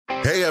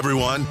Hey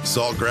everyone,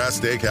 Saltgrass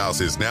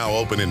Steakhouse is now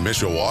open in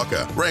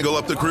Mishawaka. Wrangle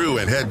up the crew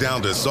and head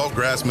down to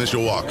Saltgrass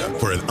Mishawaka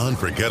for an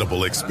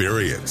unforgettable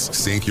experience.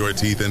 Sink your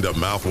teeth into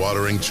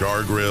mouth-watering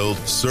char-grilled,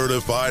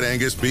 certified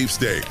Angus beef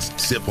steaks.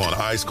 Sip on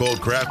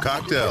ice-cold craft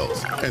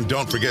cocktails. And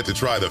don't forget to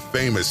try the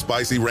famous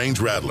spicy range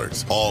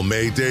rattlers, all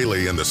made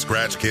daily in the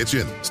Scratch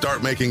Kitchen.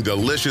 Start making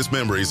delicious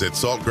memories at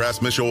Saltgrass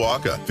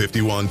Mishawaka,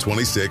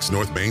 5126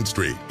 North Main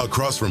Street,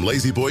 across from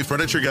Lazy Boy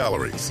Furniture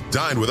Galleries.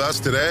 Dine with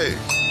us today.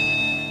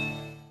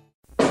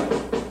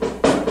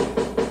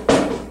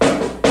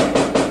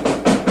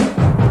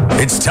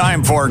 It's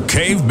time for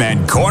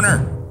Caveman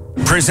Corner,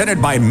 presented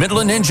by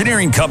Midland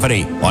Engineering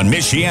Company on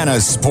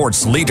Michiana's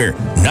sports leader,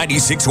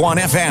 96.1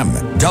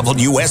 FM,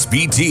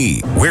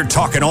 WSBT. We're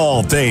talking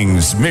all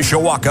things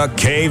Mishawaka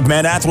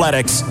Cavemen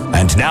Athletics.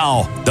 And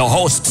now, the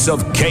hosts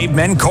of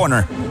Caveman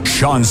Corner,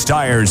 Sean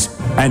Stiers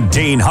and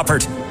Dean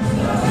Huffert.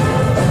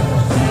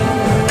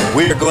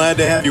 We are glad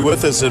to have you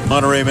with us at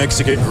Monterey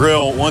Mexican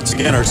Grill. Once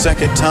again, our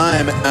second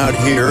time out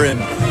here, and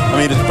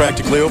it's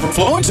practically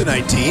overflowing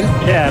tonight, Dean.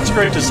 Yeah, it's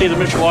great to see the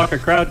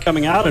Mishawaka crowd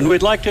coming out, and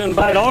we'd like to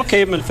invite all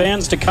Caveman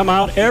fans to come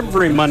out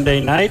every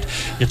Monday night.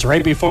 It's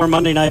right before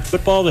Monday Night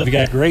Football. They've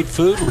got great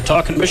food. We're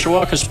talking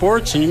Mishawaka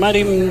sports, and you might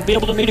even be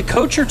able to meet a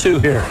coach or two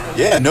here.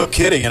 Yeah, no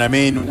kidding.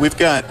 And we've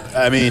got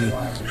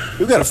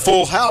a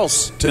full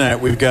house tonight.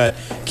 We've got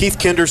Keith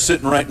Kinder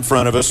sitting right in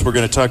front of us. We're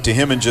going to talk to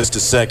him in just a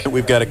second.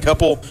 We've got a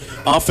couple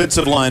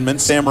offensive linemen,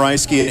 Sam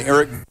Reisky and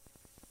Eric.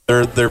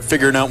 They're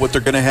figuring out what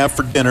they're going to have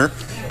for dinner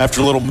after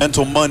a little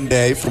mental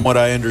Monday, from what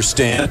I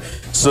understand.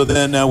 So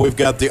then we've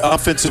got the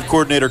offensive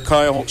coordinator,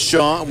 Kyle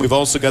Shaw, and we've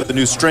also got the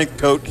new strength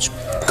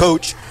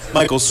coach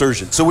Michael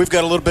Surgeon. So we've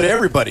got a little bit of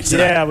everybody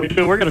tonight. Yeah, we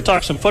do. We're going to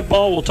talk some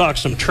football. We'll talk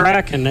some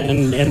track, and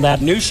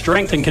that new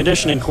strength and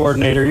conditioning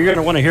coordinator, you're going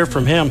to want to hear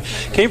from him.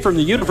 Came from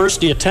the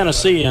University of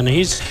Tennessee, and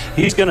he's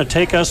going to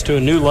take us to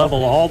a new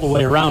level all the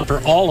way around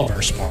for all of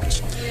our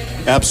sports.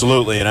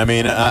 Absolutely, and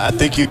I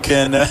think you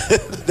can.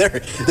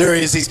 There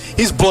he is.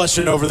 He's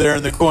blushing over there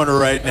in the corner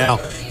right now.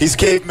 He's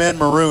Caveman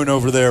Maroon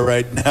over there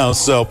right now.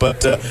 So,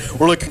 but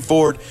we're looking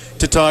forward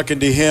to talking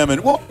to him.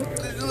 And well,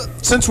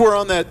 since we're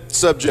on that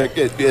subject,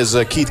 as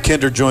Keith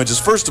Kinder joins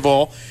us, first of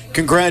all,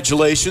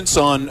 congratulations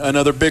on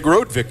another big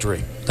road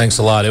victory. Thanks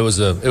a lot. It was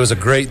a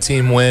great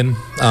team win.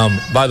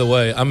 By the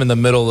way, I'm in the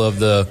middle of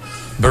the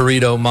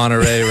Burrito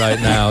Monterey right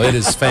now. It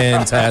is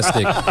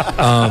fantastic.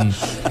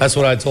 That's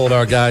what I told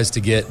our guys to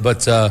get.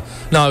 But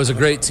no, it was a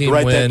great team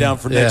win. Write that down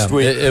for next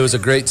week. It was a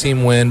great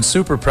team win.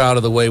 Super proud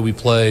of the way we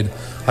played.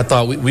 I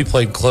thought we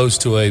played close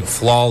to a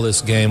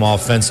flawless game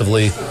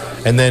offensively,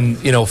 and then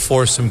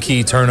forced some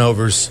key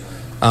turnovers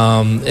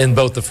in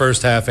both the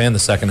first half and the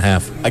second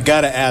half. I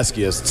got to ask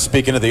you,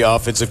 speaking of the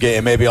offensive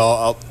game, maybe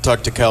I'll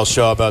talk to Kyle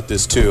Shaw about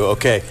this too.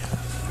 Okay.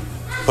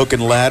 Hook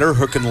and ladder,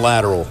 hook and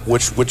lateral.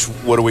 What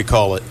do we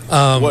call it?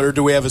 Or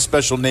do we have a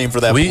special name for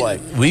that play?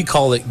 We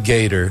call it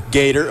Gator.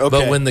 Gator, okay.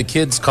 But when the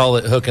kids call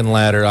it hook and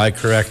ladder, I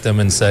correct them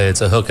and say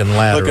it's a hook and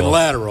lateral. Hook and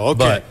lateral,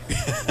 okay.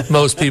 But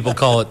most people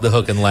call it the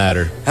hook and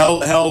ladder.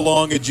 How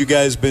long had you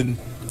guys been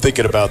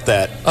thinking about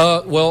that?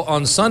 Well,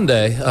 on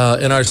Sunday,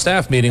 in our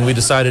staff meeting, we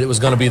decided it was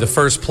going to be the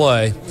first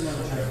play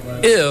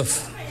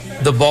if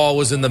the ball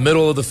was in the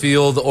middle of the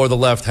field or the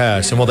left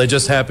hash. And, well, they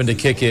just happened to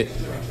kick it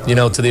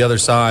to the other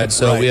side.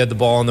 So we had the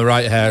ball on the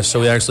right hash.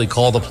 So we actually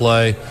called the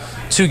play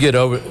to get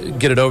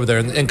it over there.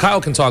 And Kyle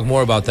can talk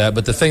more about that.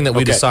 But the thing that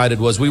we decided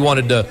was we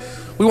wanted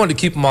to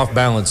keep them off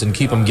balance and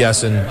keep them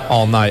guessing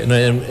all night.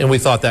 And we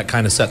thought that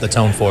kind of set the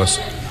tone for us.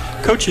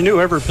 Coach, you knew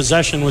every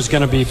possession was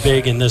going to be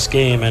big in this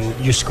game,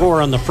 and you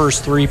score on the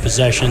first three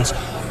possessions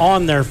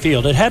on their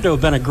field. It had to have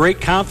been a great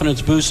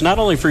confidence boost, not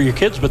only for your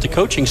kids, but the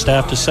coaching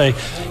staff to say,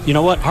 you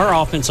know what, our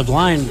offensive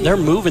line, they're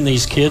moving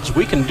these kids.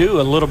 We can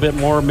do a little bit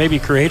more, maybe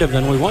creative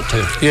than we want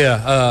to.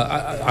 Yeah,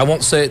 I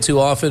won't say it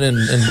too often, and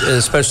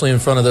especially in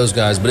front of those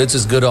guys, but it's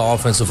as good an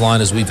offensive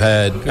line as we've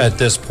had at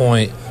this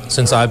point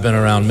since I've been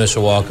around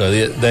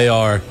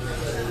Mishawaka.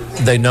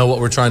 They know what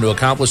we're trying to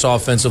accomplish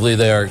offensively.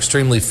 They are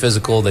extremely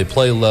physical. They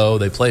play low.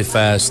 They play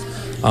fast.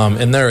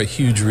 And they're a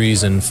huge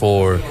reason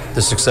for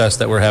the success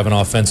that we're having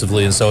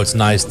offensively. And so it's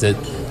nice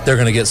that they're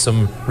going to get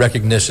some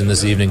recognition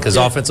this evening because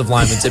offensive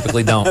linemen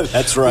typically don't.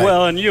 That's right.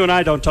 Well, and you and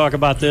I don't talk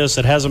about this.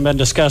 It hasn't been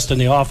discussed in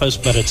the office,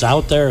 but it's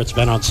out there. It's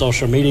been on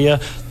social media.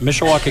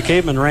 Mishawaka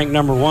Cavemen ranked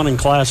number 1 in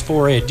Class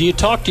 4A. Do you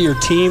talk to your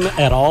team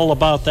at all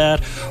about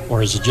that,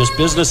 or is it just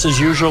business as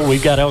usual?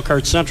 We've got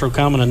Elkhart Central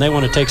coming, and they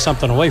want to take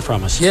something away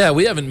from us. Yeah,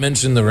 we haven't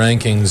mentioned the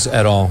rankings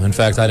at all. In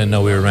fact, I didn't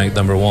know we were ranked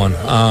number 1.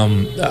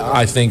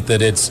 I think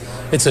that it's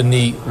a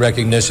neat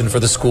recognition for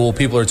the school.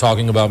 People are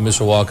talking about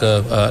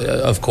Mishawaka,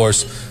 of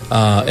course,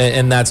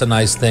 and that's a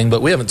nice thing.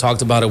 But we haven't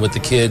talked about it with the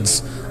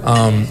kids.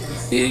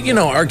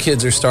 Our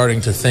kids are starting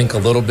to think a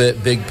little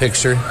bit big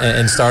picture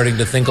and starting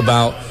to think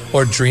about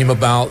or dream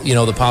about,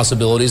 the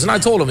possibilities. And I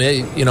told them,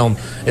 hey,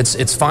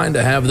 it's fine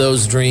to have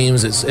those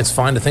dreams. It's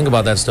fine to think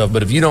about that stuff.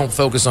 But if you don't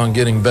focus on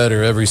getting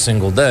better every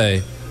single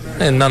day,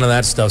 and none of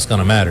that stuff's going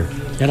to matter.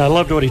 And I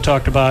loved what he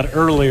talked about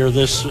earlier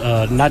this,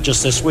 not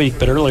just this week,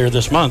 but earlier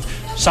this month.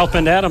 South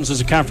Bend Adams is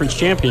a conference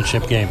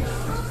championship game.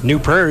 New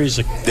Prairie is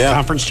a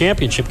conference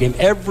championship game.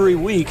 Every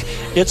week,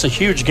 it's a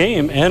huge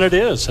game, and it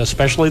is,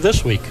 especially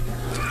this week.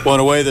 Well, in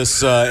a way,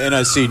 this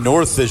NIC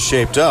North is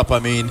shaped up. I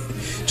mean,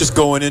 just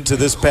going into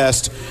this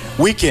past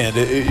weekend,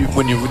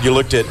 when you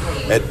looked at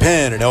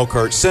Penn and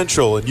Elkhart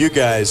Central and you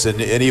guys and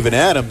even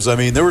Adams, I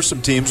mean, there were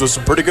some teams with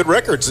some pretty good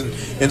records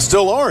and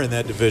still are in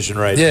that division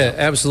right now. Yeah,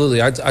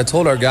 absolutely. I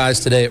told our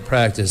guys today at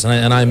practice,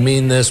 and I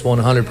mean this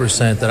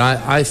 100%, that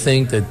I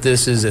think that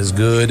this is as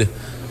good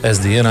as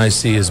the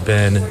NIC has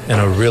been in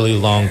a really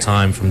long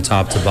time from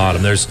top to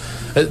bottom.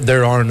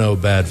 There are no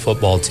bad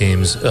football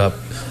teams,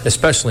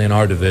 especially in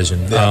our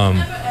division.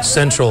 Yeah.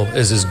 Central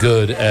is as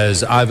good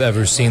as I've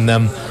ever seen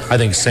them. I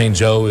think St.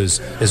 Joe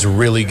is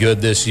really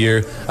good this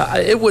year.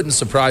 It wouldn't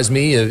surprise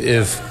me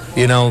if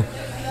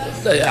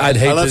I'd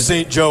hate. I left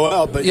St. Joe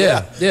out, but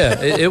yeah.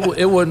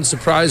 It wouldn't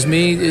surprise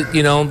me,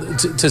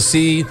 to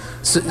see,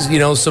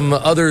 some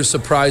other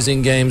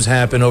surprising games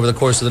happen over the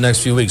course of the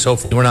next few weeks.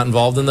 Hopefully, we're not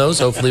involved in those.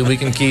 Hopefully, we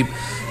can keep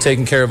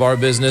taking care of our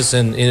business.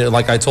 And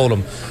like I told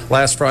them,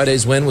 last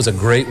Friday's win was a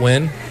great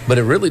win, but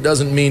it really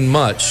doesn't mean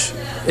much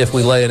if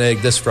we lay an egg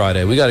this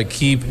Friday. We got to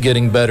keep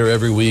getting better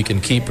every week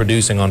and keep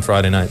producing on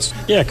Friday nights.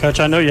 Yeah, Coach,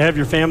 I know you have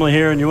your family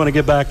here and you want to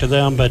get back to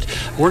them, but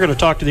we're going to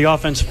talk to the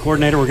offensive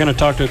coordinator. We're going to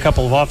talk to a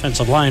couple of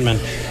offensive linemen.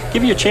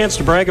 Give you a chance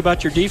to brag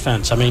about your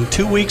defense. I mean,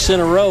 2 weeks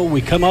in a row,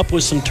 we come up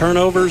with some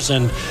turnovers,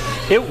 and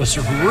it was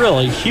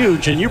really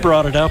huge. And you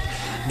brought it up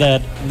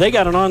that they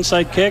got an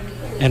onside kick,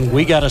 and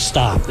we got a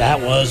stop.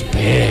 That was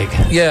big.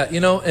 Yeah,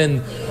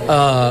 and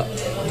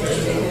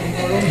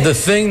the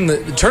thing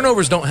that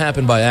turnovers don't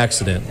happen by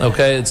accident,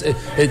 okay?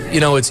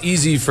 It's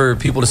easy for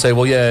people to say,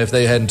 well, yeah, if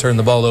they hadn't turned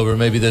the ball over,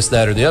 maybe this,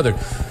 that, or the other.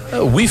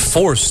 We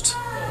forced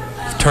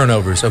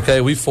turnovers,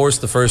 okay? We forced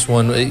the first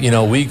one.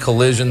 We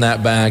collisioned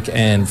that back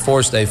and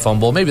forced a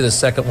fumble. Maybe the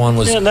second one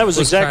was. Yeah, and that was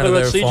exactly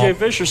what C.J.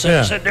 Fisher said.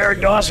 Yeah. He said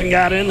Derek Dawson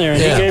got in there,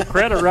 and he gave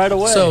credit right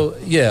away. So,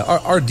 yeah,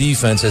 our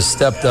defense has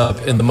stepped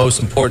up in the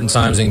most important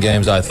times in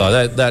games, I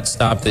thought. That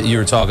stop that you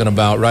were talking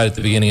about right at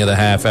the beginning of the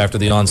half after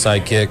the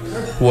onside kick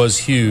was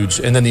huge.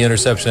 And then the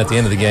interception at the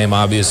end of the game,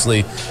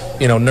 obviously,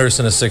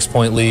 nursing a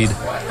 6-point lead.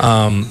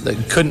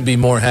 Couldn't be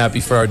more happy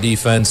for our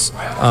defense.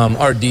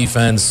 Our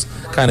defense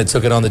kind of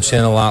took it on the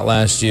chin a lot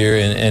last year,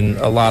 and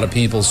a lot of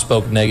people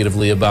spoke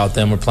negatively about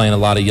them. We're playing a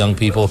lot of young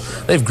people.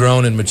 They've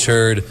grown and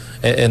matured,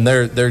 and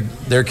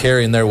they're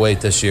carrying their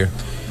weight this year.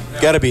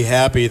 Got to be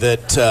happy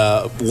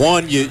that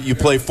one, you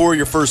play 4 of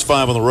your first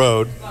 5 on the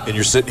road, and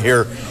you're sitting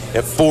here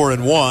at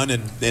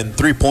 4-1 and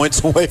 3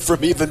 points away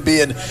from even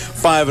being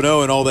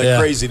 5-0 and all that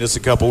craziness. A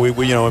couple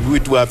we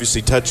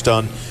obviously touched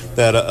on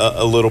that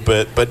a little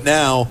bit, but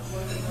now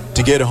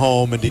to get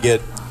home and to get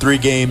 3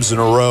 games in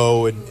a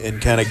row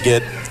and kind of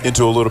get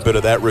into a little bit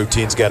of that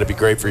routine's got to be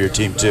great for your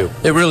team too.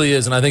 It really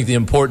is, and I think the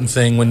important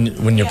thing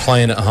when you're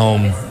playing at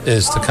home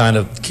is to kind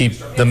of keep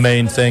the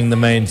main thing.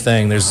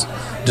 There's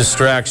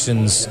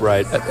distractions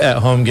at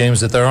home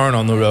games that there aren't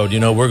on the road.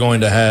 We're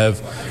going to have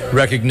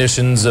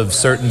recognitions of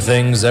certain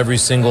things every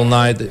single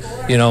night,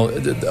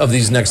 of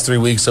these next 3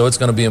 weeks. So it's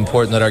going to be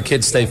important that our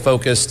kids stay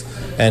focused.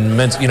 And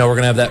we're going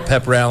to have that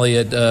pep rally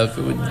at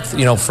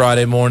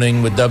Friday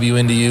morning with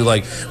WNDU.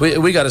 Like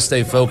we got to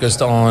stay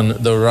focused on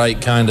the right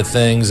kind of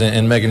things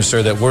and making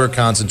sure that we're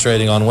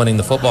concentrating on winning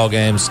the football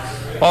games.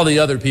 All the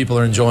other people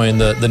are enjoying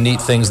the neat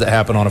things that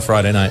happen on a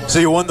Friday night. So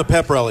you won the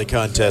pep rally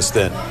contest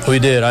then? We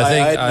did.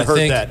 I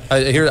heard that.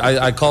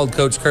 I called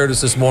Coach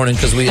Curtis this morning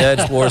because we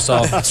edged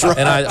Warsaw. That's right.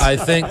 And I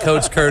think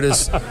Coach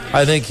Curtis,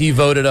 he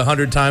voted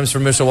 100 times for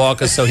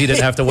Mishawaka, so he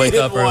didn't have to wake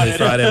up early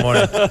Friday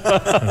morning.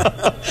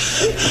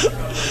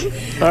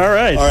 All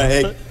right.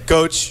 Hey,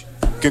 Coach,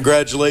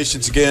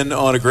 congratulations again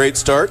on a great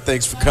start.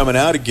 Thanks for coming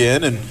out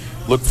again, and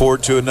look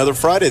forward to another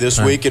Friday this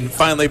week and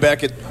finally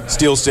back at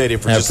Steel Stadium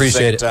for just the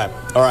second time.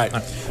 All right.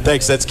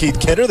 Thanks. That's Keith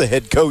Kinder, the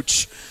head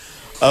coach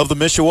of the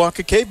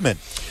Mishawaka Cavemen.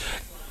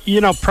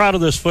 Proud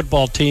of this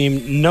football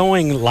team,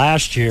 knowing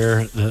last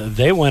year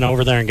they went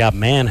over there and got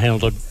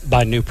manhandled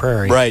by New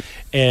Prairie. Right.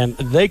 And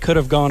they could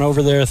have gone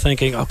over there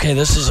thinking, okay,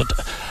 this is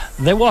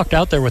they walked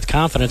out there with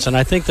confidence, and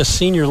I think the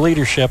senior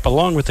leadership,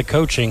 along with the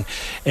coaching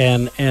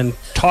and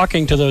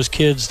talking to those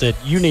kids that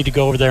you need to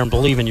go over there and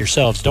believe in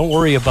yourselves. Don't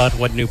worry about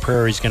what New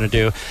Prairie is going to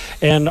do.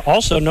 And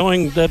also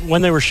knowing that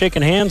when they were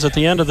shaking hands at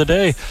the end of the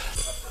day,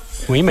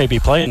 we may be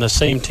playing the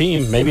same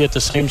team, maybe at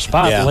the same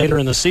spot later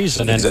in the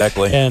season.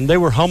 Exactly. And they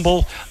were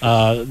humble,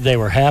 they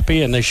were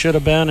happy, and they should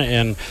have been.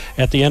 And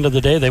at the end of the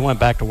day, they went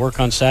back to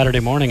work on Saturday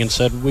morning and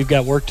said, we've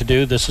got work to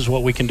do. This is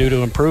what we can do to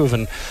improve.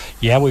 And,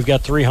 we've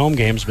got 3 home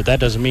games, but that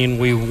doesn't mean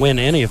we win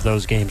any of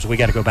those games. We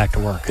got to go back to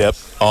work. Yep,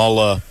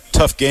 all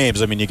tough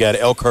games. I mean, you got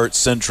Elkhart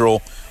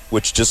Central,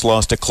 which just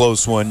lost a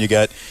close one. You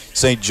got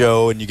St.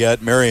 Joe, and you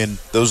got Marion.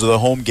 Those are the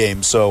home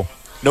games. So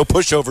no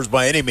pushovers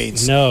by any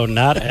means. No,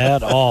 not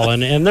at all.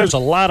 And there's a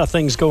lot of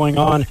things going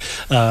on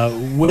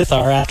with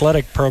our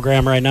athletic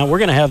program right now. We're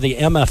going to have the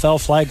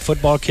MFL flag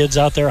football kids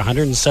out there.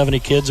 170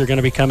 kids are going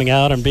to be coming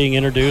out and being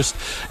introduced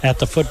at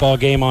the football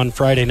game on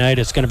Friday night.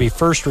 It's going to be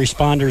First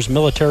Responders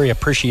Military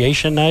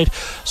Appreciation Night.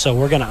 So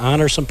we're going to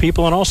honor some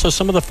people, and also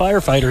some of the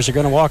firefighters are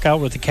going to walk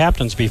out with the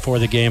captains before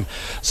the game.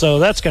 So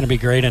that's going to be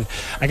great. And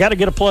I got to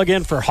get a plug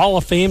in for Hall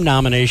of Fame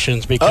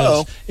nominations,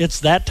 because it's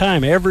that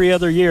time. Every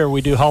other year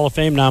we do Hall of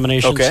Fame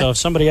nominations. Okay. So if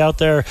somebody out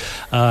there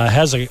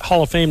has a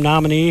Hall of Fame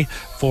nominee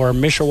for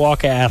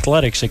Mishawaka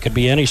athletics, it could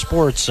be any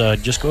sports,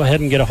 just go ahead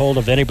and get a hold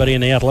of anybody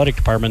in the athletic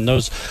department.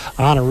 Those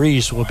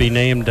honorees will be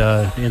named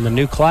in the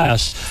new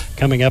class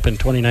coming up in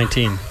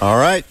 2019. All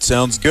right,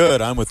 sounds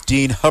good. I'm with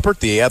Dean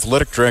Hubbard, the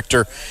athletic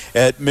director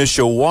at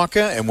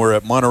Mishawaka, and we're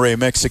at Monterey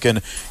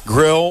Mexican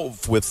Grill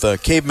with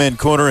Caveman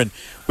Corner, and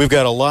we've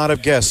got a lot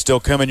of guests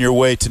still coming your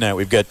way tonight.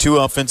 We've got two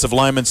offensive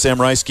linemen, Sam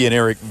Reisky and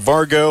Eric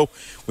Vargo.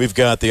 We've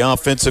got the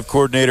offensive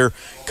coordinator,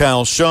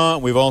 Kyle Shaw.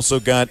 We've also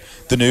got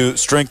the new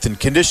strength and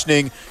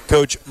conditioning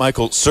coach,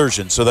 Michael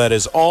Surgeon. So that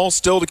is all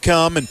still to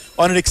come, and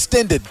on an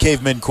extended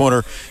Caveman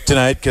Corner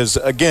tonight, because,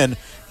 again,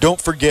 don't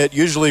forget,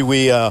 usually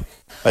we, I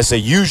say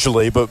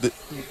usually, but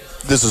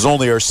this is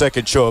only our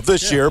second show of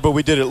this year, but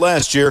we did it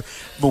last year.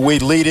 But we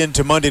lead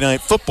into Monday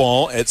Night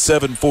Football at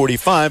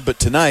 7:45, but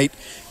tonight,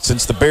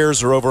 since the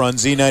Bears are over on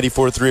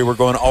Z94.3, we're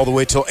going all the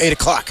way till 8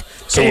 o'clock.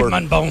 So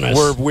Caveman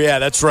bonus. Yeah,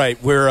 that's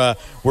right. We're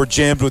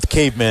jammed with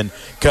Cavemen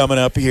coming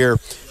up here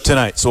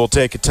tonight. So we'll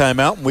take a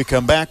timeout. When we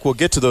come back, we'll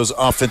get to those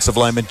offensive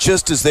linemen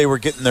just as they were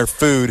getting their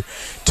food,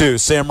 too.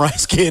 Sam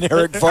Reisky and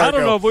Eric Vargo. I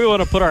don't know if we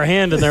want to put our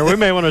hand in there. We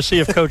may want to see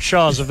if Coach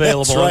Shaw is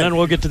available, That's right. and then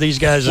we'll get to these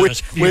guys in a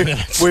few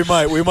minutes. We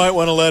might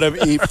want to let him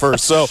eat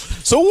first. So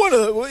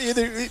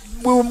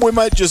we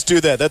might just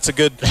do that. That's a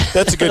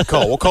good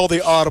call. We'll call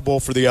the audible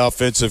for the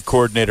offensive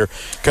coordinator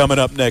coming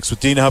up next. With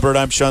Dean Hubbard,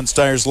 I'm Sean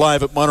Stiers,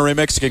 live at Monterey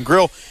Mexican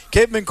Grill,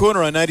 Caveman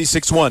Corner on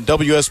 96.1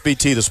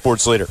 WSBT, the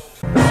sports leader.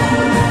 We're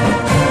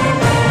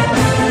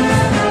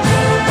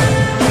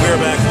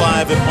back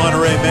live at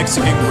Monterey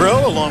Mexican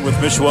Grill, along with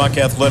Mishawaka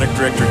Athletic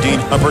Director Dean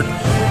Hubbard.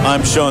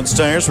 I'm Sean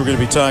Stiers. We're going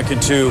to be talking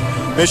to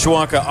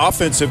Mishawaka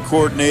Offensive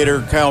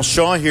Coordinator Kyle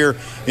Shaw here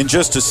in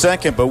just a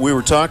second, but we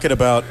were talking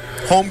about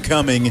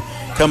homecoming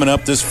coming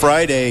up this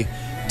Friday,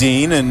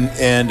 Dean,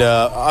 and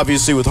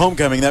obviously with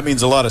homecoming, that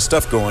means a lot of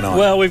stuff going on.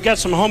 Well, we've got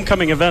some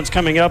homecoming events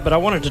coming up, but I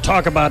wanted to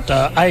talk about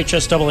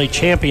IHSAA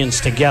Champions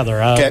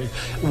Together. Okay.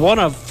 One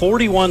of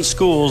 41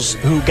 schools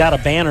who got a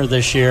banner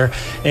this year,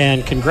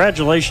 and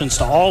congratulations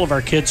to all of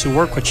our kids who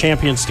work with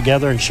Champions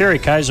Together. And Sherry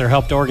Kaiser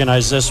helped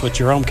organize this with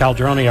Jerome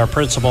Caldroni, our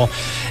principal.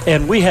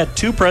 And we had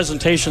two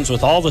presentations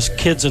with all the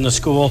kids in the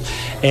school,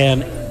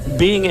 and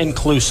being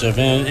inclusive,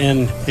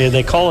 and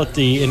they call it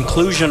the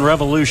Inclusion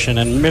Revolution,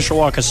 and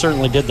Mishawaka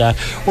certainly did that.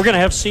 We're going to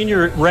have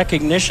senior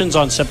recognitions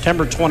on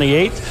September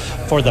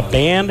 28th for the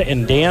band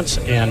and dance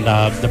and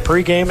the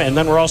pregame, and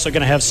then we're also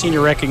going to have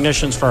senior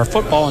recognitions for our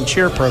football and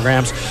cheer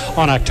programs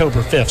on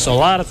October 5th. So a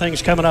lot of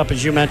things coming up,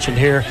 as you mentioned,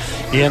 here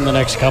in the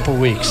next couple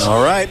weeks.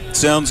 All right,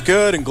 sounds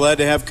good, and glad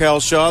to have Kyle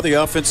Shaw, the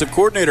offensive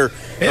coordinator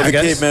of the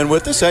Cavemen,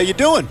 with us. How you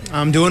doing?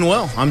 I'm doing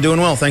well.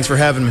 Thanks for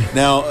having me.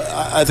 Now,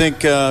 I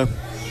think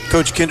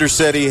Coach Kinder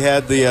said he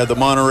had the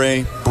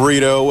Monterey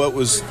burrito. What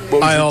was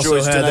I your also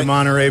choice had tonight? the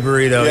Monterey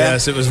burrito. Yeah.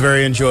 Yes, it was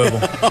very enjoyable.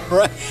 All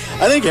right.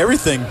 I think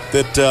everything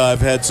that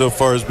I've had so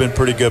far has been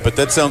pretty good, but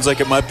that sounds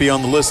like it might be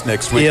on the list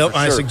next week. Yep, for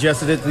I sure.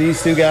 suggested it to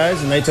these two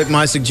guys, and they took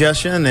my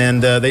suggestion,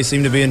 and they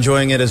seem to be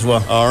enjoying it as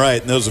well. All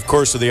right, and those, of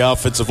course, are the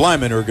offensive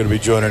linemen who are going to be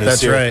joining us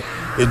That's here right.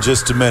 in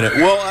just a minute.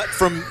 Well,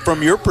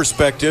 from your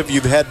perspective,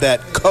 you've had that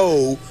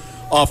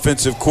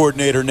offensive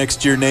coordinator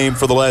next to your name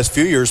for the last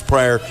few years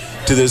prior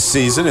to this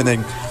season, and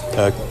then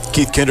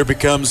Keith Kinder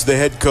becomes the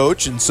head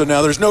coach, and so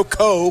now there's no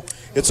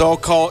it's all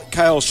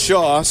Kyle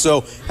Shaw.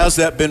 So how's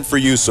that been for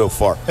you so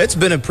far? It's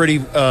been a pretty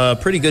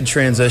good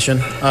transition.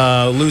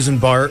 Losing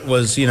Bart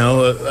was,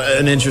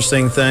 an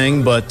interesting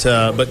thing, but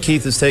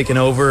Keith has taken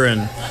over,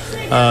 and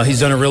he's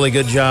done a really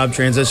good job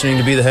transitioning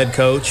to be the head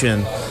coach,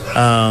 and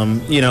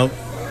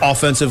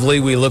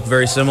offensively, we look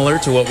very similar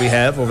to what we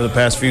have over the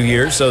past few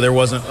years, so there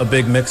wasn't a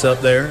big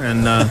mix-up there,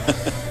 and,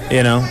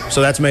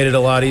 so that's made it a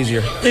lot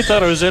easier. He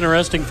thought it was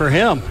interesting for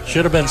him.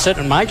 Should have been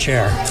sitting in my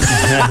chair.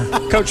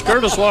 Coach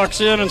Curtis walks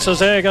in and says,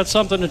 "Hey, I got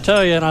something to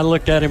tell you," and I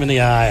looked at him in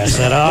the eye. I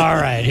said, "All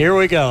right, here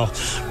we go.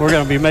 We're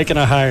going to be making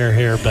a hire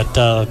here."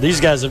 But these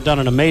guys have done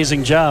an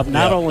amazing job,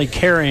 not only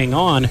carrying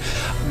on,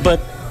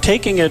 but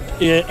taking it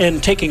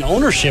and taking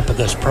ownership of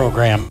this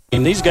program.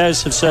 And these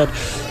guys have said,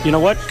 you know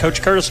what,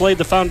 Coach Curtis laid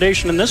the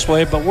foundation in this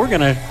way, but we're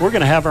gonna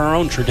have our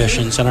own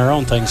traditions and our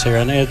own things here,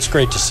 and it's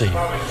great to see.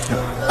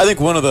 I think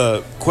one of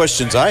the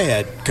questions I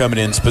had coming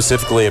in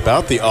specifically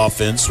about the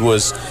offense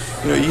was,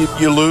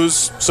 you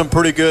lose some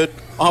pretty good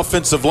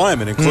offensive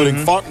linemen, including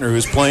Faulkner,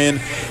 who's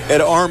playing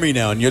at Army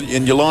now, and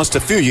you lost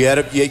a few.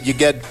 You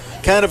got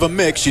kind of a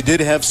mix. You did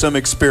have some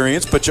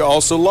experience, but you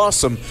also lost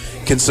some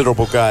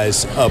considerable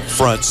guys up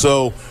front.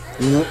 So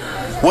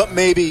what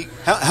maybe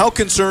How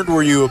concerned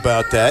were you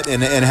about that,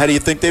 and how do you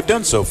think they've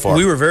done so far?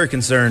 We were very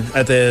concerned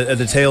at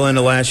the tail end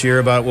of last year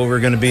about what we were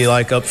going to be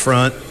like up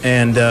front,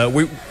 and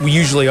we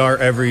usually are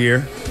every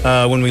year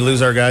when we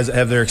lose our guys that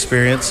have their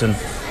experience, and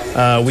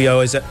we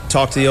always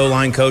talk to the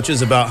O-line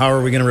coaches about how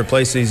are we going to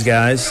replace these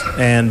guys,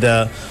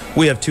 and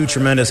we have two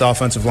tremendous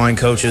offensive line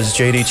coaches,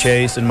 J.D.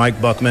 Chase and Mike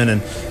Buckman,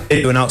 and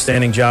they do an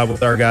outstanding job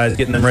with our guys,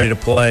 getting them ready to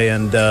play,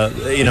 and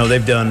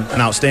they've done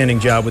an outstanding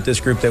job with this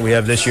group that we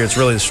have this year. It's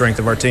really the strength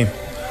of our team.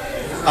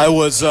 I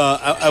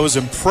was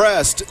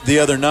impressed the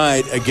other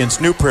night against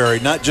New Prairie,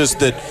 not just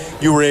that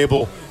you were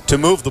able to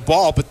move the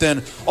ball, but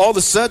then all of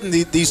a sudden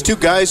these two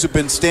guys who've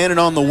been standing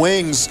on the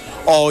wings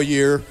all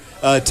year,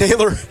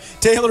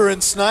 Taylor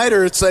and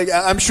Snyder, it's like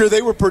I'm sure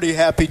they were pretty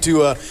happy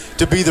to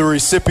be the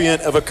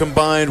recipient of a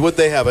combined, what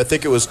they have, I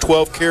think it was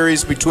 12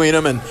 carries between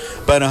them and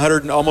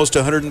about almost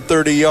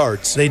 130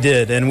 yards. They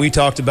did, and we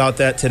talked about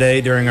that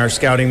today during our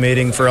scouting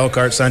meeting for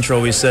Elkhart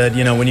Central. We said,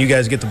 when you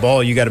guys get the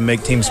ball, you got to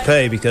make teams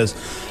pay, because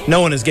no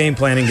one is game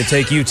planning to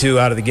take you two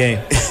out of the game.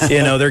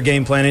 They're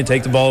game planning to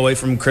take the ball away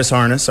from Chris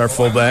Harness, our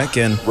fullback,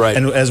 and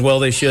as well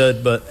they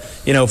should. But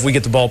if we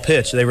get the ball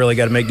pitched, they really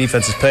got to make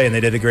defenses pay, and they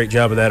did a great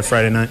job of that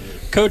Friday night.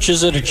 Coach,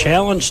 is it a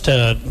challenge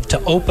to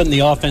open the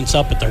offense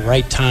up at the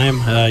right time?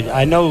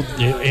 I know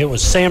it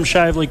was Sam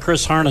Shively,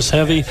 Chris Harness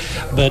heavy,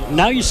 but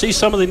now you see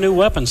some of the new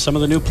weapons, some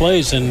of the new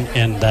plays,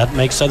 and that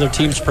makes other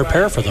teams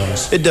prepare for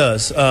those. It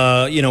does.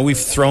 We've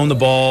thrown the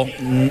ball.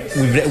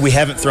 We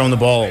haven't thrown the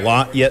ball a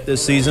lot yet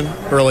this season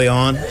early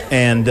on,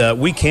 and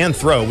we can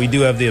throw. We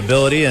do have the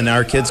ability, and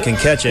our kids can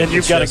catch it. And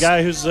you've got a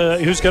guy who's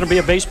going to be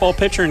a baseball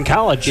pitcher in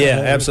college. Yeah,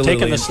 absolutely.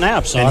 Taking the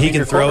snaps. And he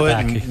can throw it,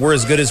 and we're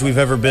as good as we've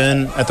ever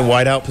been at the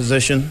wideout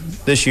position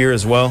this year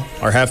as well.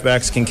 Our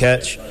halfbacks can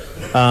catch.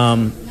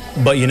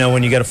 But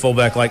when you get a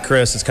fullback like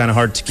Chris, it's kind of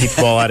hard to keep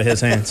the ball out of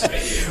his hands.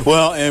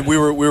 Well, and we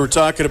were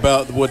talking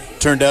about what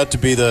turned out to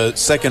be the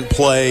second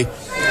play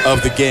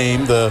of the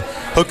game, the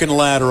hook and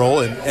lateral,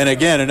 and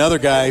again, another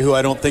guy who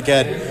I don't think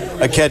had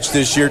a catch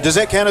this year. Does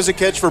that count as a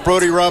catch for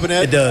Brody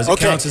Robinette? It does.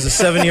 Okay. It counts as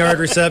a 7-yard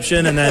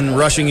reception and then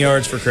rushing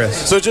yards for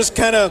Chris. So just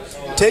kind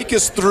of take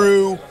us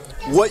through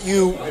what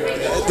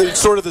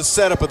sort of the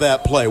setup of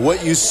that play,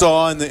 what you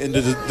saw in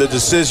the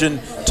decision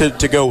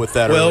to go with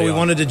that. Well, we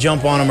wanted to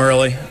jump on them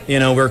early. We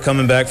were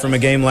coming back from a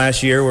game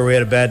last year where we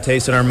had a bad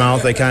taste in our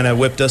mouth. They kind of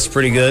whipped us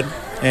pretty good,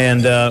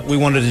 and we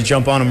wanted to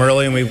jump on them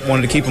early, and we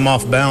wanted to keep them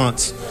off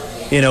balance,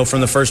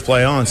 from the first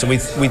play on. So we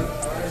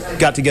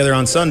got together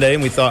on Sunday,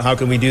 and we thought, how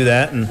can we do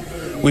that? And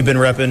we've been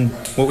repping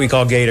what we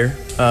call Gator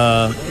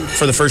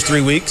for the first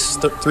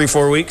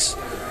 4 weeks,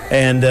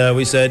 and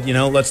we said,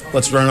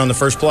 let's run on the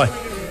first play.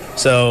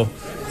 So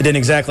it didn't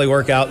exactly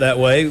work out that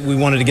way. We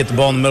wanted to get the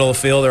ball in the middle of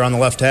the field or on the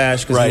left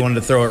hash because we wanted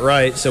to throw it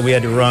right. So we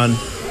had to run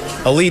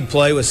a lead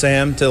play with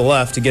Sam to the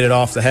left to get it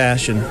off the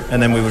hash, and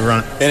then we would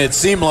run it. And it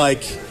seemed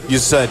like, you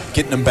said,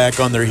 getting them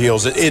back on their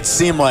heels. It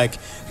seemed like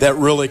that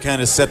really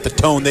kind of set the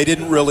tone. They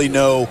didn't really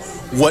know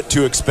what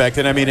to expect.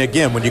 And, I mean,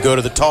 again, when you go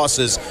to the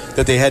tosses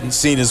that they hadn't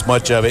seen as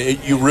much of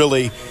it, you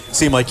really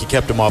seemed like you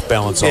kept them off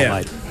balance all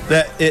night.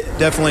 It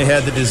definitely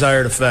had the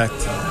desired effect.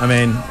 I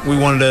mean,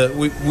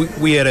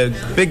 we had a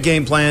big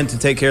game plan to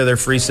take care of their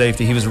free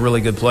safety. He was a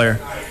really good player.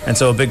 And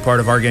so a big part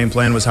of our game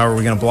plan was how are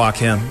we going to block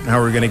him, how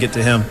are we going to get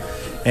to him.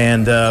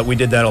 And we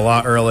did that a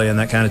lot early, and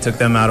that kind of took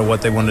them out of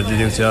what they wanted to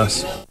do to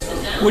us.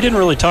 We didn't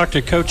really talk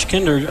to Coach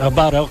Kinder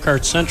about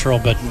Elkhart Central,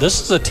 but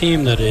this is a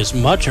team that is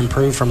much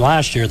improved from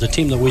last year, the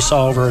team that we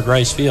saw over at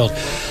Rice Field.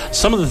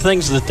 Some of the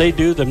things that they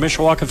do that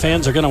Mishawaka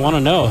fans are going to want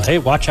to know, hey,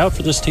 watch out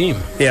for this team.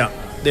 Yeah,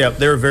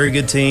 they're a very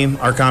good team.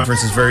 Our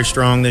conference is very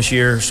strong this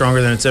year,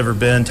 stronger than it's ever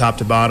been, top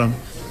to bottom.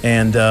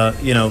 And,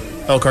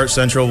 Elkhart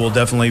Central will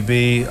definitely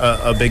be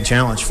a big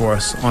challenge for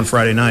us on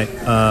Friday night.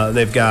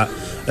 They've got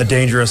a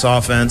dangerous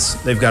offense.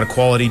 They've got a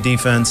quality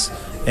defense.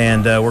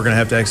 And we're going to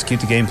have to execute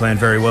the game plan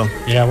very well.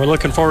 Yeah, we're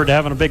looking forward to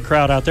having a big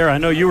crowd out there. I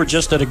know you were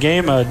just at a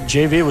game.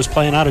 JV was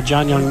playing out of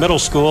John Young Middle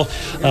School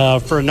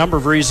for a number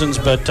of reasons,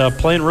 but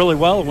playing really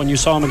well when you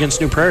saw them against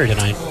New Prairie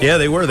tonight. Yeah,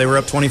 they were. They were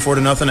up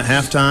 24-0 at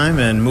halftime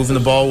and moving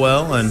the ball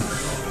well. And,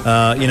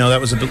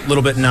 that was a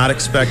little bit not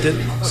expected.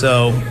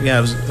 So,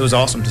 yeah, it was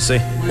awesome to see.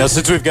 Now,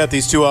 since we've got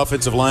these two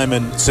offensive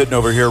linemen sitting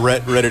over here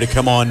ready to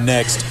come on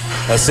next,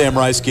 Sam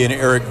Reisky and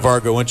Eric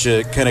Vargo, why don't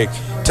you kind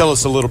of tell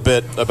us a little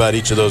bit about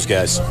each of those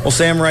guys? Well,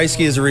 Sam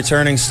Reisky is a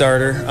returning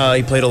starter.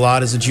 He played a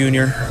lot as a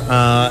junior.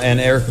 And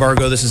Eric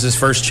Vargo, this is his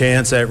first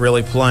chance at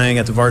really playing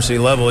at the varsity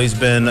level. He's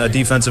been a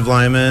defensive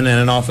lineman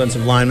and an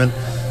offensive lineman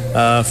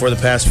for the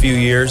past few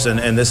years,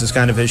 and this is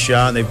kind of his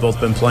shot, and they've both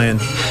been playing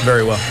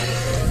very well.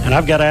 And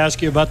I've got to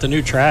ask you about the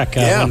new track.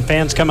 When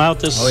fans come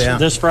out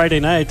this Friday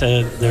night,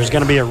 there's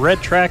going to be a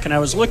red track, and I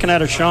was looking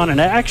at it, Sean,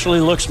 and it actually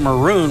looks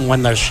maroon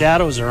when the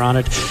shadows are on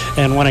it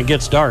and when it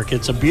gets dark.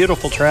 It's a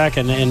beautiful track,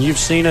 and you've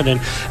seen it.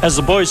 And as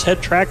the boys'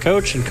 head track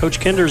coach and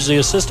Coach Kinder's the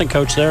assistant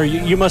coach there,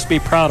 you must be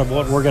proud of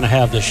what we're going to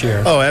have this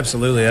year. Oh,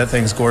 absolutely. That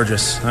thing's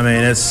gorgeous. I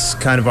mean, it's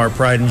kind of our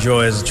pride and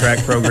joy as a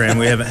track program.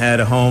 We haven't had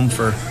a home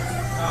for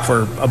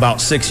for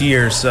about 6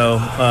 years. So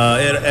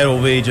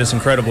it'll be just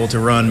incredible to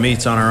run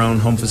meets on our own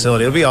home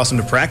facility. It'll be awesome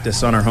to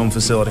practice on our home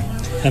facility.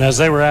 And as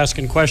they were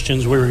asking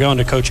questions, we were going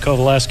to Coach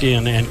Kovaleski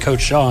and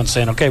Coach Shaw and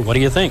saying, okay, what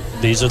do you think?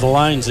 These are the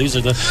lines.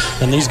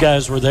 And these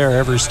guys were there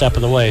every step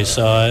of the way.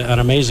 So an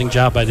amazing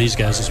job by these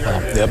guys as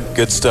well. Yep,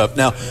 good stuff.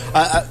 Now,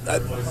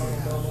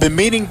 I've been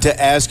meaning to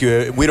ask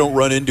you, we don't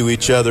run into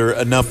each other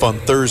enough on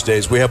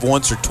Thursdays. We have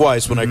once or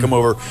twice when I come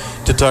over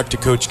to talk to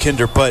Coach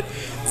Kinder. But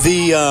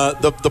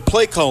the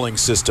play calling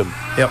system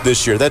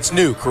this year, that's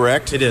new,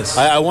 correct? It is.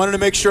 I wanted to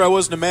make sure I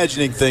wasn't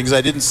imagining things.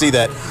 I didn't see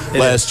that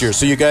last year.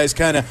 So you guys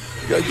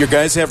your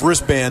guys have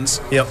wristbands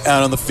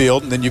out on the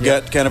field, and then you've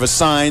got kind of a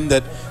sign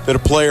that a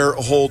player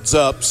holds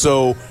up.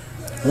 So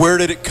where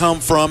did it come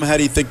from? How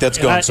do you think that's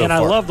going so far? And I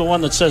love the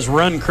one that says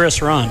 "Run,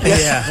 Chris, run."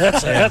 Yeah,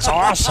 that's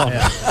awesome.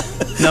 Yeah.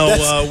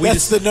 No,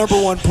 that's the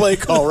number one play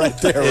call right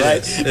there,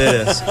 right? It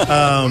is.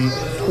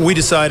 We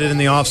decided in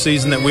the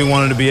offseason that we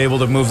wanted to be able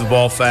to move the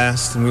ball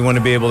fast, and we wanted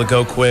to be able to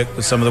go quick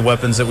with some of the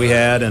weapons that we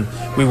had, and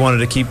we wanted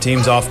to keep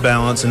teams off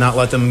balance and not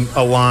let them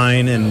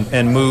align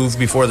and move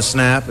before the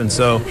snap. And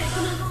so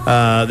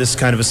this is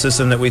kind of a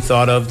system that we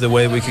thought of, the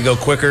way we could go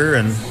quicker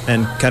and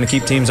kind of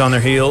keep teams on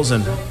their heels.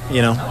 And,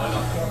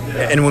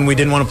 and when we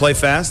didn't want to play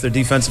fast, their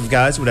defensive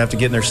guys would have to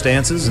get in their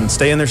stances and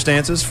stay in their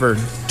stances for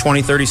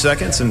 20, 30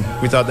 seconds, and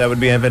we thought that would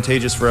be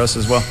advantageous for us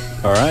as well.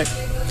 All right.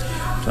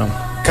 So,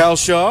 Kyle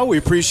Shaw, we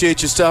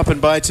appreciate you stopping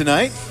by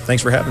tonight.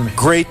 Thanks for having me.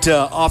 Great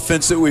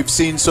offense that we've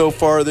seen so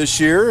far this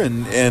year,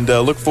 and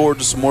look forward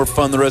to some more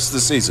fun the rest of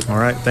the season. All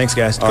right. Thanks,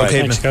 guys. All right.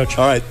 Thanks, Coach.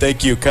 All right.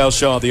 Thank you. Kyle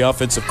Shaw, the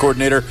offensive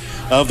coordinator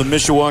of the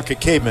Mishawaka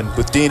Cavemen.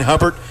 With Dean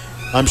Hubbard,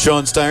 I'm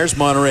Sean Stiers,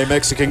 Monterey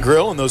Mexican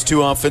Grill, and those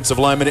two offensive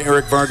linemen,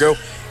 Eric Vargo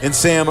and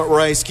Sam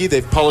Reisky.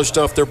 They've polished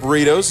off their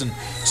burritos, and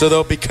so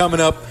they'll be coming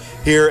up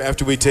here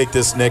after we take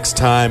this next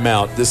time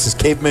out. This is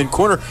Caveman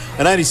Corner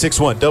on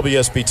 96.1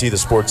 WSBT, the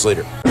sports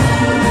leader. We're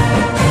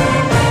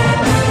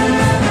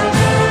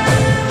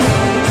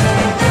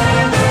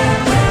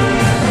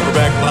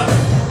back live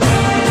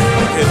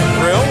in the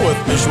grill with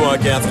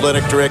Mishawaka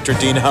Athletic Director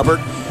Dean Hubbard.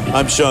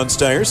 I'm Sean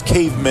Stiers.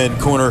 Caveman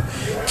Corner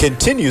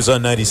continues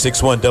on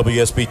 96.1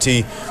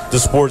 WSBT, the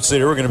sports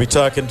leader. We're going to be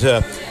talking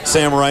to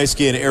Sam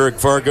Reisky and Eric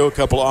Vargo, a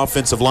couple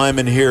offensive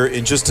linemen here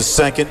in just a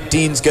second.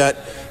 Dean's got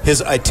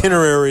his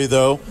itinerary,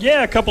 though.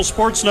 Yeah, a couple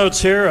sports notes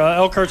here.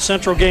 Elkhart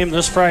Central game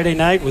this Friday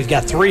night. We've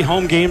got 3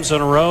 home games in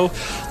a row.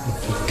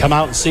 Come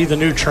out and see the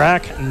new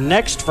track.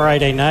 Next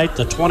Friday night,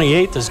 the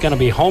 28th, is going to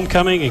be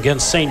homecoming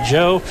against St.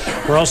 Joe.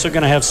 We're also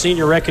going to have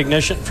senior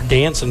recognition for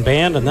dance and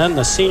band, and then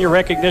the senior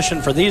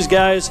recognition for these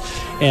guys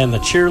and the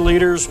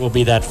cheerleaders will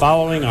be that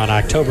following on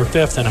October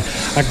 5th. And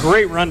a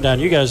great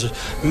rundown. You guys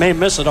may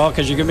miss it all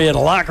because you're going to be in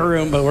a locker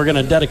room, but we're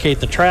going to dedicate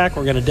the track.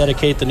 We're going to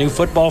dedicate the new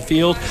football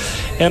field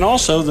and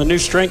also the new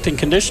strength and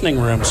conditioning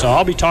room. So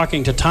I'll be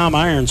talking to Tom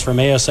Irons from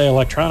ASA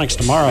Electronics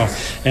tomorrow,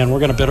 and we're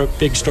going to put a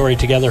big story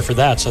together for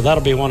that. So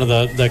that'll be one of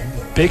the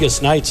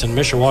biggest nights in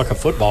Mishawaka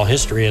football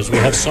history, as we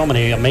have so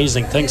many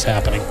amazing things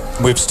happening.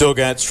 We've still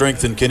got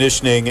strength and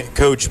conditioning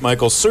coach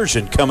Michael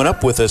Surgeon coming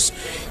up with us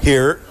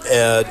here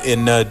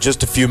in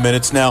just a few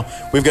minutes. Now,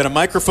 we've got a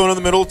microphone in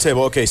the middle of the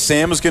table. Okay,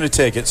 Sam is going to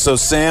take it. So,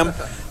 Sam,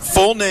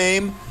 full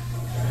name,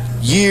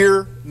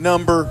 year,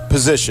 number,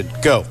 position.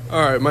 Go.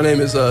 All right, my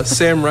name is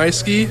Sam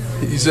Reisky.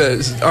 He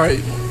says, all right,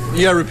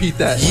 you got to repeat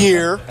that.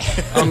 Year.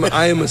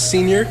 I am a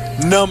senior.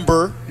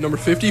 Number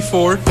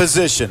 54.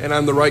 Position. And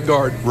I'm the right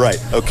guard. Right,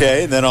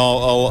 okay. And then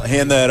I'll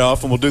hand that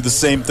off, and we'll do the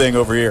same thing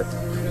over here.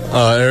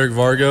 Eric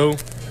Vargo,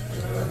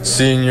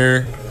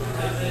 senior.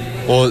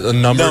 Well,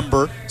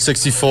 number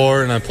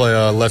 64, and I play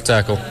left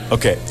tackle.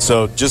 Okay,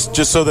 so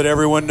just so that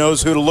everyone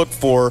knows who to look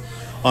for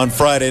on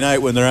Friday night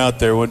when they're out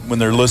there, when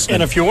they're listening.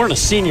 And if you weren't a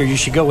senior, you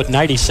should go with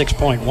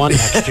 96.1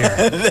 next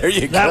year. There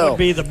you go. That would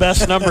be the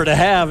best number to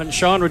have, and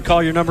Sean would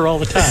call your number all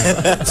the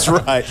time. That's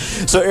right.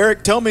 So,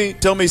 Eric, tell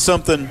me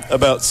something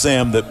about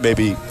Sam that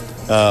maybe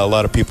a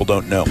lot of people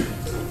don't know.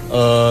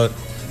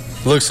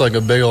 Looks like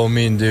a big old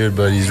mean dude,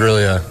 but he's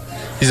really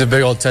he's a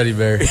big old teddy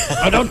bear.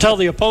 Don't tell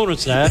the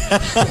opponents that.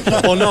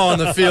 Well, no, on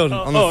the field.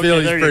 On the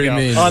field, he's pretty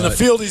mean. On the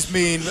field, he's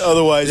mean.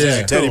 Otherwise, he's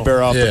a teddy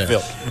bear off the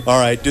field. All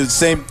right, do the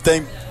same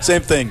thing.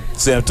 Same thing,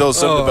 Sam. Tell us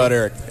something about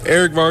Eric.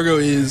 Eric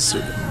Vargo is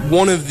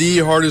one of the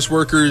hardest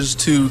workers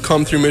to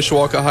come through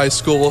Mishawaka High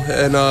School,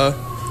 and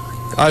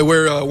I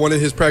wear one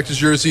of his practice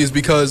jerseys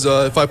because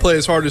if I play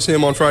as hard as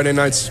him on Friday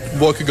nights,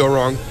 what could go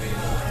wrong?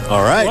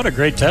 All right. What a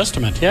great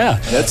testament, yeah.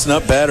 That's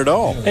not bad at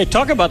all. Hey,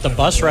 talk about the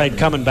bus ride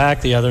coming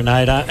back the other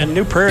night. And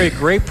New Prairie,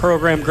 great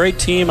program, great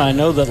team. I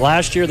know that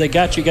last year they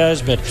got you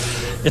guys, but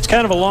it's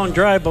kind of a long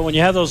drive. But when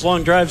you have those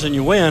long drives and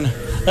you win,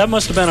 that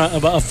must have been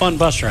a fun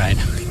bus ride.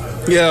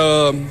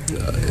 Yeah,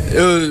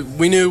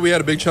 we knew we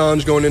had a big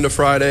challenge going into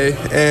Friday,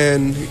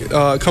 and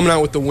coming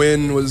out with the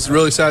win was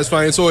really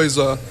satisfying. It's always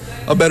a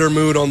better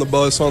mood on the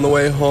bus on the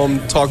way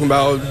home, talking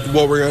about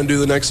what we're going to do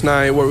the next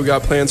night, what we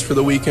got plans for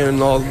the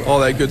weekend, all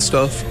that good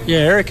stuff. Yeah,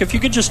 Eric, if you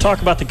could just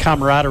talk about the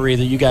camaraderie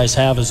that you guys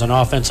have as an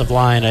offensive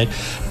line.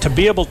 To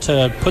be able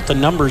to put the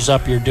numbers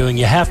up you're doing,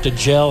 you have to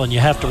gel and you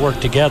have to work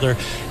together.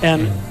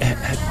 And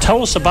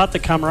tell us about the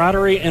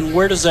camaraderie and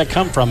where does that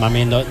come from? I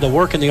mean, the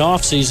work in the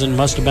offseason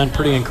must have been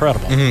pretty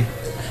incredible.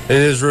 It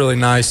is really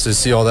nice to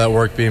see all that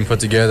work being put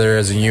together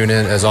as a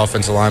unit, as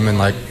offensive linemen.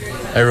 Like,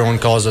 everyone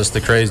calls us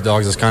the Crazy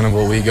Dogs. That's kind of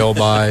what we go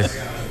by.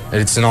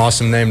 It's an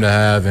awesome name to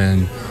have,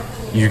 and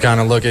you kind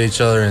of look at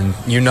each other, and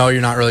you know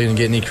you're not really going to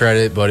get any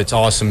credit, but it's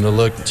awesome to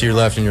look to your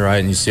left and your right,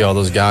 and you see all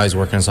those guys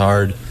working as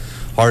hard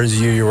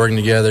as you. You're working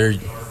together.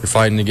 You're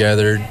fighting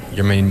together.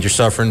 You're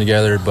suffering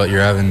together, but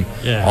you're having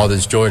all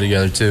this joy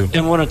together, too.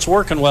 And when it's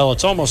working well,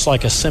 it's almost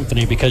like a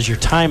symphony because your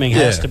timing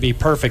has to be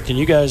perfect. And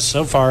you guys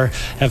so far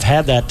have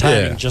had that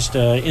timing just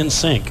in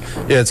sync.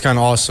 Yeah, it's kind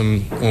of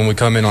awesome when we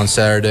come in on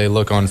Saturday,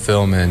 look on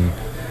film, and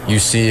you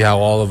see how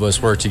all of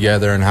us work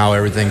together and how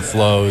everything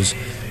flows.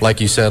 Like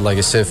you said, like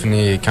a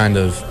symphony, it kind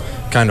of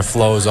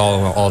flows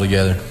all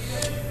together.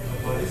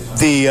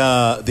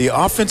 The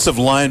offensive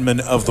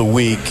lineman of the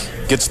week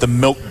gets the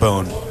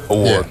Milkbone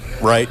Award,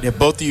 right? Have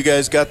both of you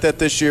guys got that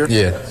this year?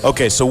 Yeah.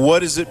 Okay, so what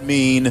does it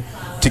mean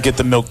to get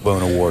the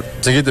Milkbone Award?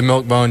 To get the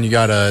Milkbone, you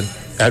got to,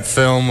 at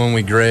film when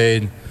we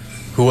grade,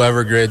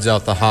 whoever grades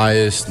out the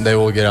highest, they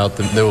will get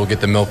the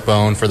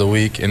Milkbone for the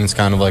week, and it's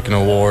kind of like an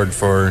award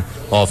for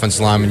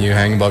offensive lineman you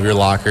hang above your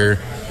locker,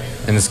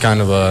 and it's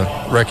kind of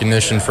a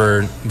recognition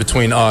for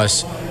between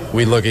us.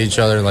 We look at each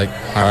other like,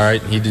 all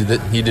right, he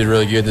did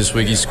really good this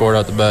week. He scored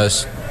out the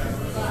best.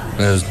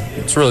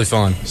 It's really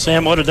fun.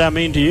 Sam, what did that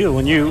mean to you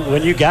when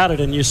you got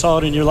it and you saw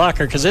it in your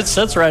locker? Because it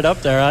sits right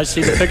up there. I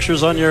see the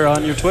pictures on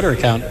your Twitter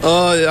account.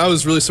 I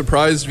was really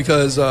surprised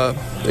because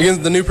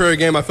against the New Prairie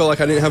game, I felt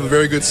like I didn't have a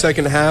very good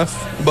second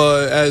half.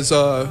 But as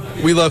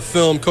we left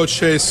film, Coach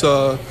Chase,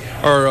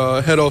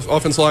 our head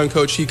offensive line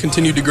coach, he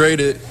continued to grade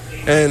it,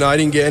 and I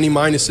didn't get any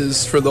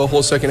minuses for the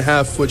whole second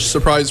half, which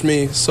surprised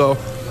me. So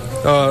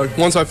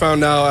once I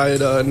found out I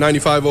had a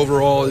 95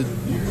 overall, it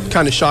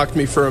kind of shocked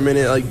me for a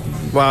minute. Like,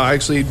 wow, I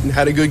actually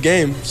had a good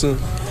game. So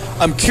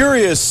I'm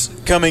curious,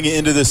 coming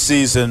into this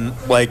season,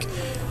 like,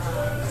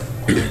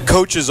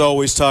 coaches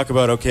always talk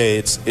about, okay,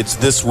 it's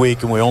this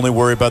week and we only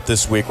worry about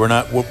this week. We're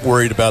not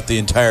worried about the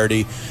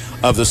entirety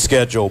of the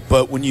schedule.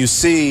 But when you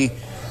see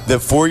that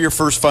 4 of your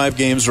first 5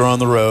 games are on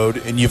the road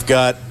and you've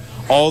got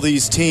all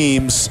these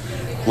teams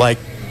like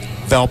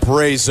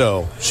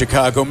Valparaiso,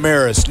 Chicago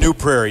Marist, New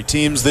Prairie,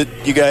 teams that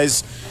you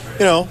guys,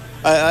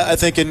 I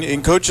think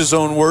in Coach's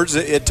own words,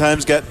 at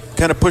times got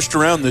kind of pushed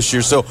around this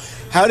year. So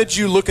how did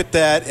you look at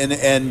that,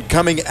 and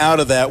coming out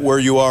of that where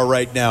you are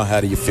right now,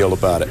 how do you feel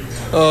about it?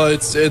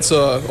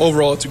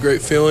 Overall, it's a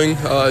great feeling.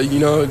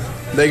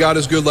 They got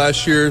us good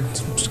last year.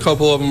 Just a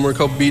couple of them were a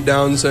couple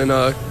beatdowns, and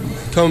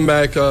coming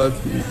back,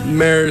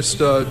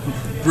 Marist,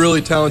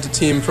 really talented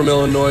team from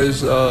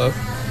Illinois.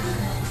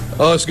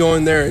 Us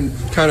going there and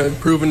kind of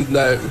proving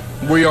that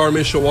we are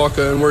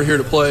Mishawaka and we're here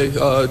to play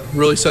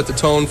really set the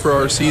tone for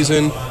our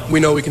season. We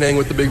know we can hang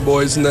with the big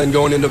boys, and then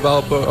going into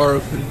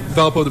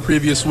Valpo the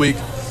previous week,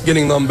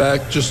 getting them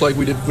back just like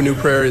we did with New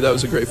Prairie, that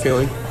was a great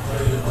feeling.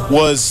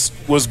 Was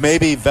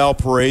maybe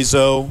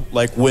Valparaiso,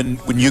 like when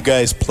you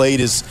guys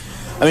played,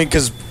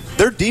 because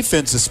their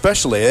defense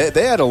especially,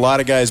 they had a lot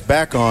of guys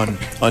back on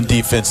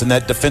defense and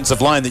that defensive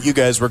line that you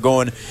guys were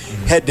going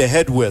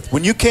head-to-head with.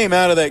 When you came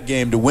out of that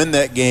game to win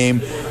that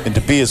game and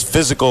to be as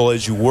physical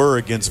as you were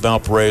against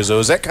Valparaiso,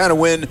 is that kind of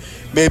when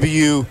maybe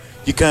you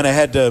kind of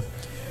had to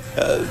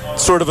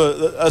sort of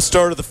a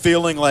start of the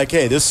feeling like,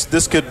 hey,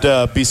 this could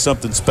be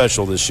something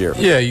special this year?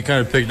 Yeah, you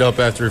kind of picked up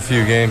after a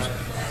few games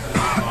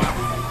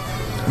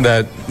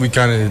that we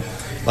kind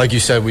of, like you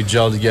said, we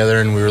gelled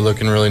together and we were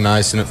looking really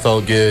nice and it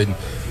felt good.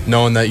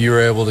 Knowing that you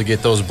were able to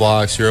get those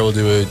blocks, you're able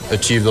to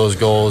achieve those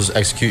goals,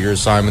 execute your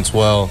assignments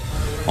well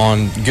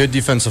on good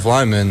defensive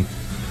linemen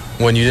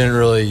when you didn't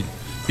really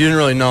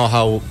know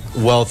how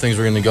well things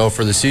were going to go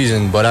for the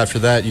season. But after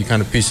that, you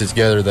kind of piece it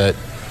together that,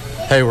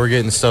 hey, we're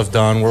getting stuff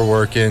done, we're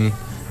working,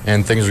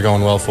 and things are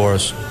going well for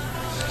us.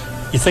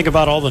 You think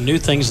about all the new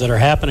things that are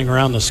happening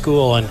around the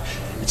school, and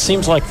it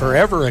seems like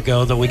forever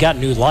ago that we got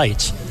new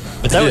lights.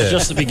 But that was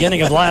just the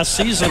beginning of last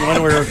season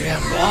when we were,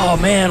 oh,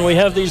 man, we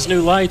have these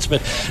new lights.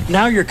 But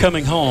now you're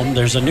coming home.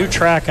 There's a new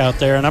track out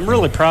there, and I'm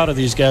really proud of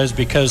these guys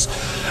because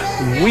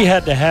we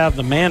had to have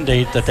the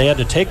mandate that they had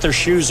to take their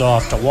shoes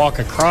off to walk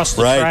across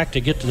the track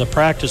to get to the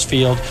practice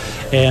field,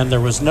 and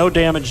there was no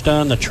damage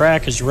done. The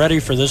track is ready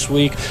for this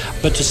week.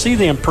 But to see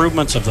the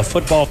improvements of the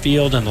football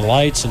field and the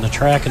lights and the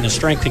track and the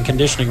strength and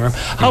conditioning room,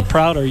 how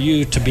proud are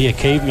you to be a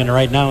Caveman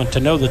right now and to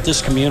know that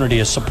this community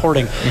is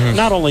supporting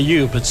not only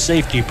you but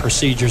safety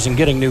procedures and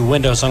getting new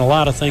windows on a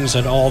lot of things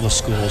at all the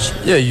schools?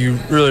 Yeah, you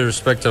really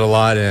respect it a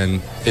lot, and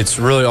it's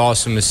really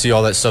awesome to see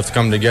all that stuff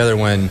come together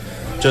when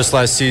just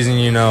last season,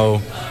 you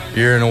know,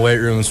 you're in a weight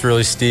room, it's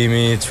really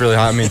steamy, it's really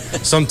hot. I mean,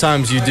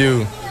 sometimes you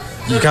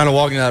kind of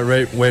walk into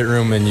that weight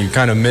room and you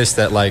kind of miss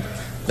that, like,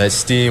 that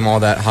steam, all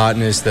that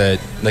hotness, that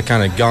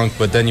kind of gunk.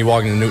 But then you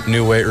walk in the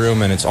new weight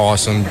room and it's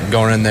awesome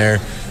going in there,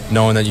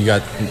 knowing that you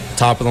got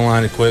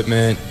top-of-the-line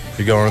equipment.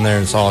 You go in there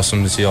and it's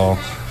awesome to see all.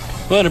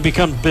 Well, it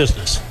becomes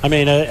business. I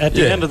mean, at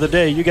the end of the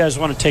day, you guys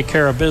want to take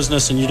care of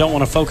business and you don't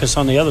want to focus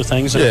on the other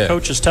things. And the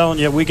coach is telling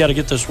you, we got to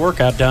get this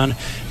workout done,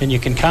 and you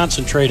can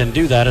concentrate and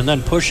do that and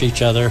then push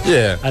each other.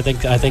 Yeah. I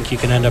think you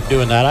can end up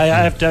doing that. I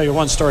have to tell you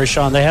one story,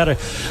 Sean. They had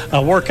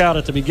a workout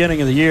at the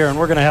beginning of the year, and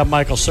we're going to have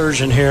Michael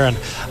Surgeon here, and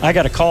I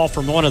got a call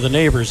from one of the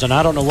neighbors, and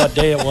I don't know what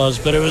day it was,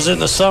 but it was in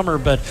the summer,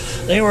 but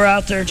they were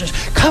out there just,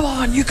 come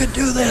on, you can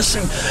do this.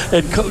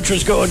 And Coach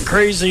was going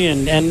crazy,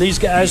 and these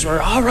guys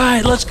were, all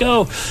right, let's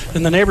go.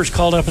 And the neighbors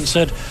called up and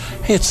said,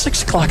 hey, it's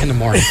 6 o'clock in the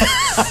morning.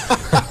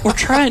 We're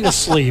trying to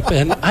sleep,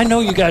 and I know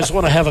you guys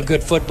want to have a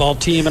good football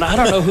team, and I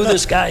don't know who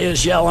this guy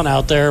is yelling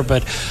out there,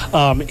 but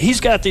he's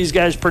got these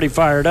guys pretty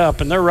fired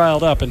up, and they're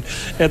riled up, and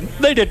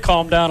they did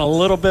calm down a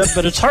little bit,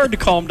 but it's hard to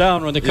calm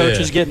down when the coach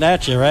is getting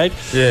at you, right?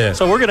 Yeah.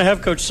 So we're going to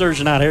have Coach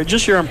Surgeon out here.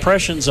 Just your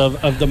impressions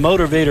of the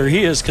motivator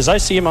he is, because I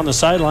see him on the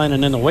sideline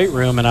and in the weight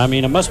room, and, I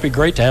mean, it must be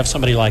great to have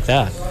somebody like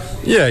that.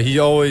 Yeah, he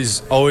always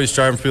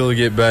trying for people to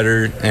get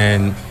better,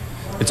 and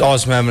it's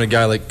awesome having a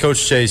guy like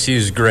Coach Chase.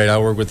 He's great. I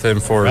worked with him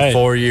for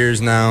 4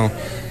 years now,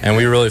 and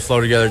we really flow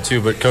together too.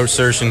 But Coach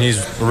Surgeon,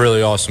 he's a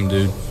really awesome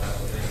dude.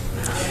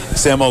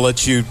 Sam, I'll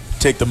let you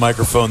take the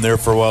microphone there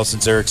for a while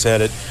since Eric's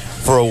had it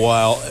for a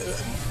while.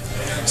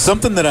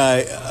 Something that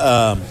I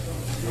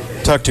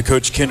talked to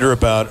Coach Kinder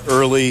about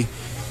early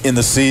in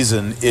the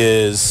season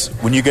is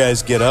when you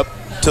guys get up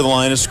to the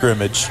line of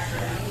scrimmage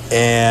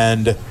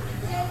and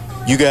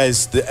you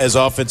guys, as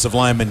offensive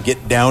linemen,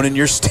 get down in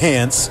your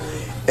stance,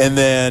 and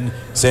then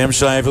Sam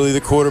Shively, the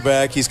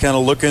quarterback, he's kind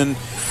of looking,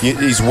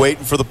 he's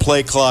waiting for the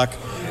play clock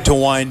to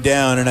wind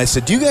down. And I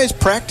said, do you guys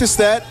practice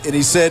that? And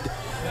he said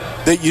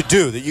that you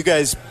do, that you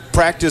guys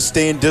practice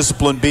staying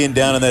disciplined, being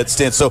down in that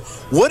stance. So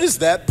what is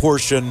that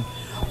portion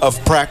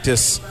of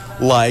practice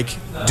like,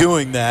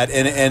 doing that,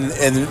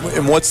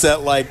 and what's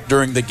that like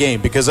during the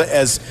game? Because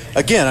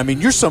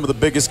you're some of the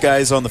biggest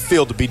guys on the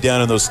field to be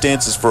down in those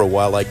stances for a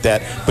while like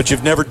that, but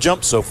you've never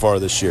jumped so far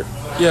this year.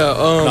 Yeah.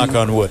 Knock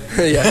on wood.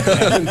 Yeah.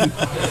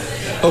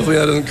 Hopefully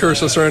that doesn't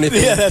curse us or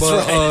anything. Yeah, that's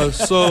right.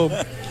 So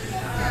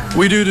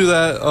we do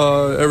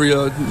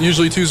that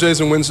usually Tuesdays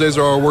and Wednesdays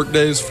are our work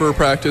days for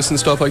practice and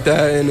stuff like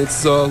that, and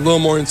it's a little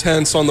more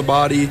intense on the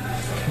body,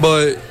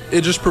 but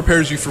it just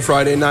prepares you for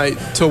Friday night,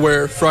 to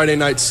where Friday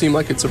nights seem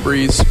like it's a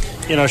breeze.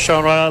 You know,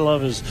 Sean, what I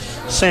love is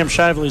Sam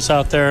Shively's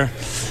out there,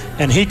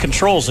 and he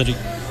controls it.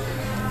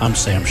 I'm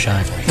Sam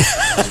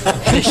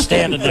Shively. And he's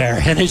standing there,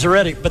 and he's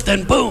ready. But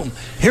then, boom,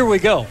 here we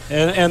go.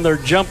 And they're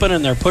jumping,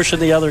 and they're pushing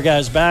the other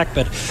guys back.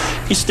 But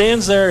he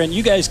stands there, and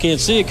you guys can't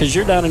see it because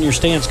you're down in your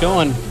stance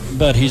going.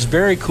 But he's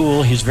very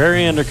cool. He's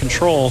very under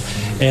control.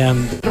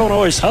 And they don't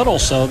always huddle,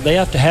 so they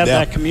have to have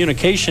that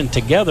communication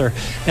together.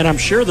 And I'm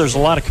sure there's a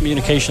lot of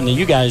communication that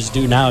you guys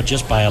do now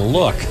just by a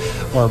look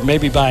or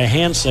maybe by a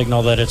hand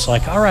signal, that it's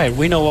like, all right,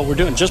 we know what we're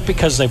doing. Just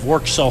because they've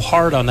worked so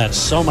hard on that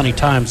so many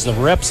times, the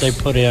reps they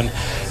put in,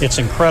 it's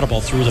incredible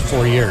through the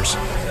 4 years.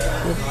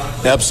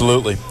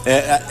 Absolutely.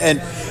 And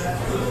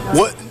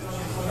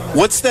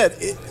what's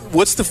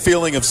the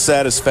feeling of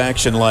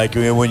satisfaction like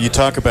when you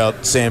talk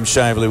about Sam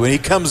Shively? When he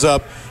comes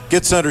up,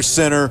 gets under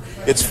center,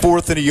 it's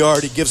 4th and a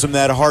yard, he gives him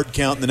that hard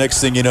count, and the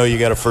next thing you know, you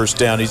got a first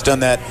down. He's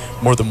done that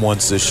more than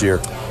once this year.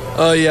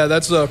 Yeah,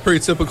 that's pretty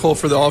typical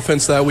for the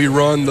offense that we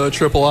run, the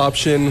triple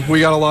option.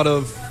 We got a lot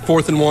of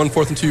 4th and 1,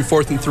 4th and 2,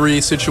 4th and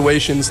 3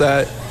 situations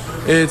that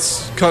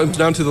it comes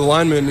down to the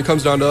linemen. It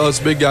comes down to us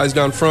big guys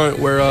down front,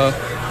 where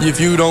if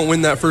you don't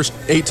win that first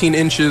 18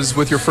 inches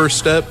with your first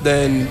step,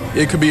 then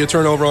it could be a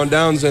turnover on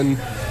downs, and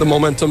the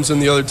momentum's in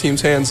the other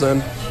team's hands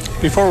then.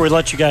 Before we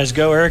let you guys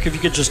go, Eric, if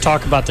you could just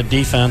talk about the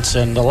defense.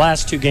 And the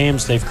last 2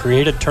 games, they've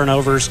created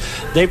turnovers.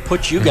 They've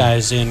put you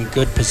guys in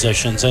good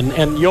positions.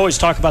 And you always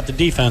talk about the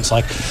defense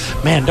like,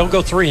 man, don't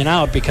go 3 and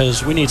out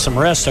because we need some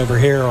rest over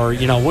here, or,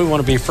 you know, we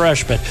want to be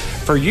fresh. But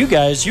for you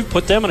guys, you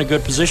put them in a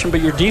good position, but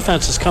your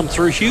defense has come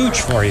through huge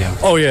for you.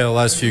 Oh, yeah, the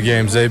last few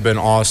games, they've been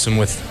awesome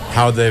with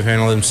how they've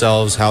handled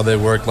themselves, how they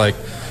work. Like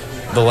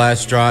the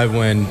last drive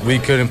when we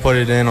couldn't put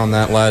it in on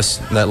that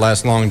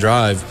last long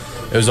drive,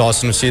 it was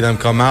awesome to see them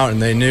come out, and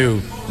they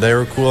knew they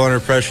were cool under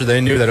pressure. They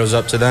knew that it was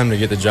up to them to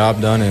get the job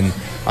done, and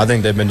I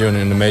think they've been doing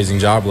an amazing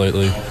job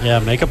lately. Yeah,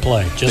 make a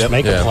play.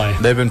 Make a play.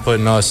 They've been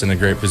putting us in a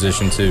great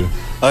position, too.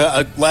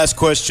 Last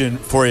question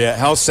for you.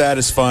 How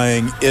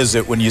satisfying is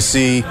it when you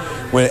see,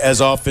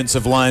 as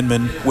offensive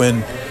linemen,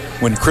 when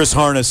Chris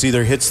Harness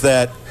either hits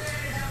that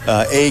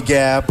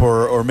A-gap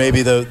or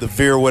maybe the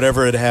veer,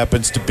 whatever it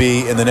happens to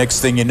be, and the next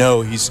thing you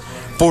know, he's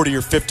 40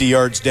 or 50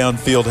 yards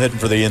downfield heading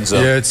for the end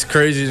zone? Yeah, it's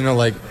crazy to know,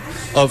 like,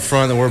 up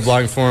front that we're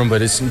blocking for him,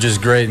 but it's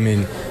just great. I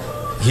mean,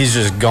 he's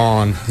just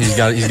gone. He's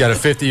got a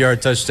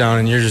 50-yard touchdown,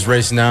 and you're just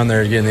racing down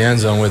there to get in the end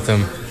zone with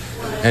him.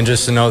 and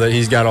just to know that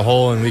he's got a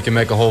hole and we can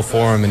make a hole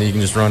for him and he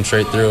can just run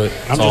straight through it.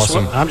 It's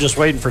awesome. I'm just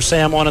waiting for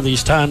Sam one of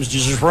these times to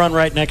just run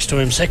right next to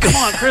him and say, come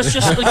on, Chris,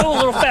 just go a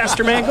little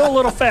faster, man. Go a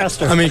little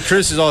faster. I mean,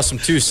 Chris is awesome,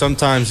 too.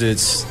 Sometimes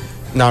it's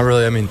not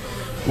really. I mean,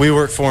 we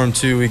work for him,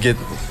 too.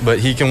 But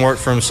he can work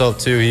for himself,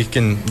 too. He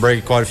can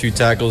break quite a few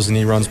tackles, and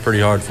he runs pretty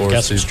hard for us,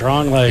 got some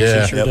strong legs.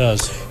 Yeah. He sure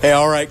does. Hey,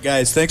 all right,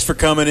 guys. Thanks for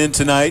coming in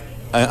tonight.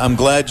 I'm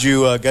glad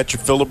you got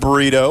your fill of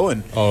burrito.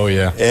 And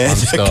I'm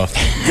stuffed.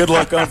 Good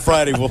luck on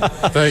Friday.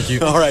 Thank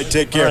you. All right,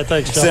 take care. All right,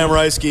 thanks, John. Sam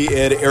Reisky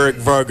and Eric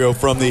Vargo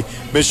from the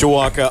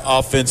Mishawaka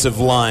offensive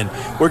line.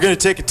 We're going to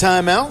take a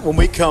timeout. When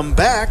we come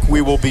back,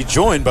 we will be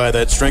joined by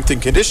that strength and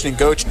conditioning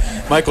coach,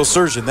 Michael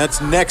Surgeon. That's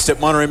next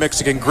at Monterey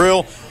Mexican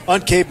Grill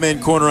on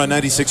Caveman Corner on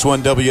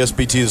 96.1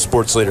 WSBT, the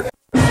sports leader.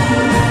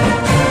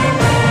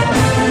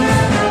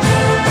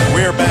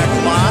 We're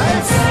back live.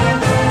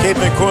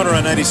 Caveman Corner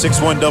on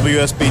 96.1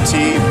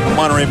 WSBT,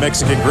 Monterey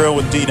Mexican Grill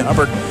with Dean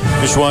Hubbard,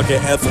 Mishawaka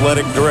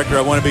Athletic Director.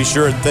 I want to be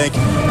sure and thank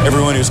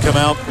everyone who's come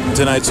out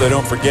tonight so I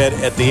don't forget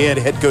at the end,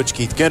 head coach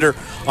Keith Kinder,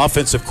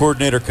 offensive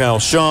coordinator Kyle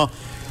Shaw,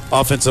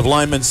 offensive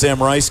lineman Sam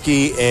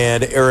Reisky,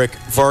 and Eric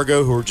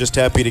Vargo, who were just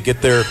happy to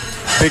get their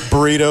big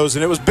burritos.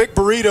 And it was big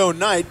burrito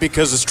night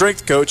because the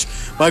strength coach,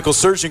 Michael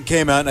Surgeon,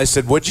 came out and I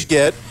said, what'd you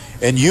get?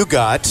 And you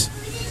got...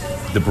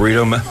 The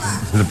burrito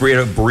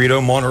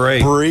Monterey.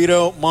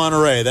 Burrito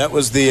Monterey. That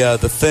was the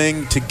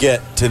thing to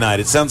get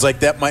tonight. It sounds like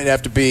that might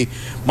have to be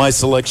my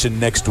selection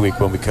next week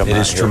when we come out.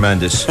 It is here.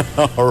 Tremendous.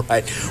 All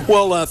right.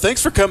 Well,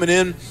 thanks for coming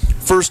in,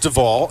 first of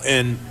all.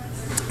 And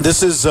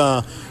this is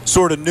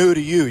sort of new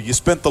to you. You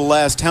spent the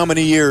last how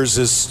many years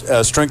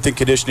as strength and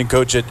conditioning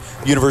coach at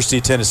University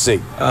of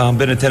Tennessee?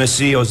 Been in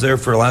Tennessee. I was there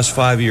for the last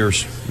 5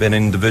 years. Been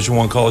in Division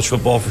I college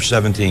football for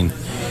 17.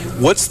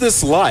 What's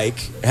this like,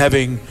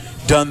 having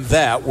done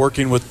that,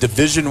 working with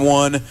Division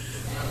I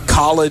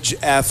college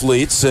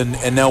athletes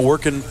and now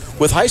working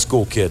with high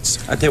school kids?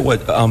 I tell you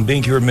what,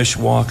 being here at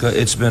Mishawaka,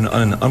 it's been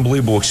an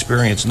unbelievable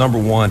experience. Number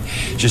one,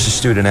 just a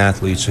student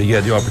athlete. So you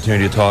had the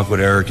opportunity to talk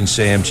with Eric and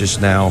Sam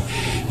just now.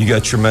 You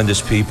got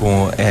tremendous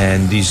people,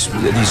 and these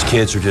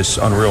kids are just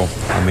unreal.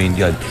 I mean, you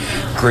got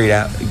great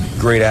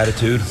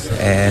attitude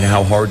and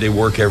how hard they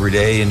work every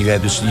day, and you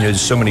have just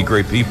there's so many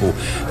great people.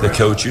 The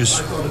coaches,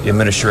 the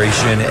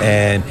administration,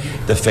 and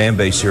the fan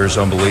base here is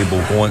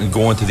unbelievable.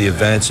 Going to the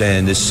events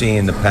and just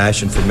seeing the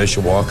passion for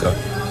Mishawaka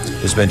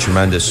has been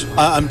tremendous.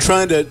 I'm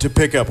trying to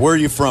pick up. Where are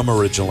you from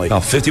originally?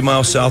 50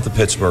 miles south of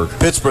Pittsburgh.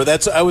 Pittsburgh.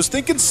 I was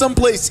thinking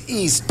someplace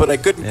east, but I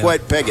couldn't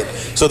quite peg it.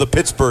 So the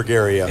Pittsburgh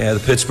area. Yeah, the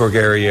Pittsburgh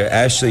area.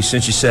 Actually,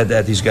 since you said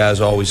that, these guys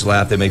always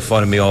laugh. They make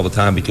fun of me all the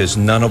time because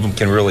none of them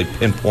can really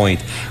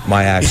pinpoint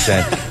my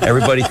accent.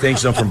 Everybody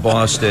thinks I'm from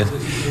Boston.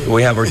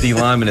 We have our D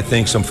lineman that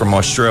thinks I'm from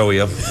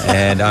Australia.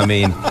 And, I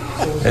mean,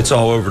 it's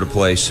all over the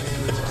place.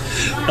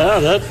 Oh,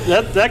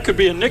 that could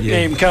be a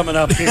nickname coming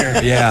up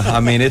here. Yeah, I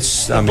mean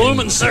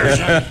Bloomin'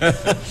 Surgeon.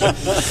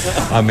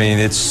 I mean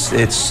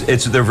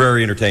they're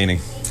very entertaining.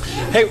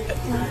 Hey,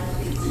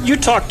 you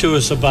talked to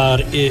us about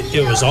it.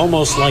 It was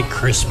almost like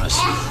Christmas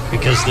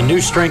because the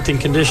new strength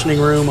and conditioning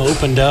room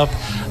opened up.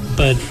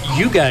 But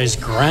you guys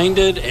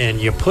grinded and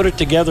you put it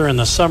together in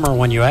the summer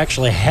when you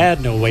actually had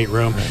no weight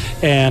room.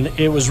 And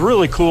it was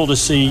really cool to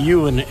see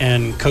you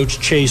and Coach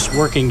Chase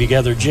working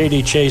together.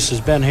 J.D. Chase has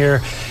been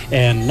here,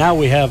 and now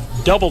we have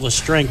double the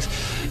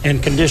strength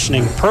and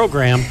conditioning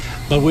program,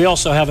 but we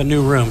also have a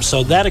new room.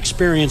 So that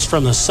experience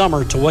from the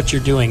summer to what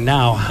you're doing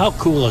now, how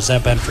cool has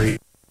that been for you?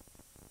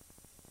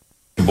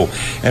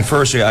 And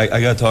firstly, I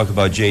got to talk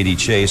about J.D.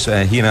 Chase.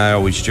 He and I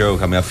always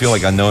joke. I mean, I feel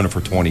like I've known him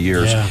for 20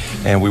 years. Yeah.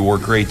 And we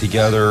work great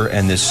together.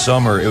 And this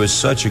summer, it was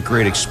such a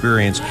great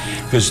experience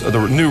because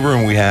the new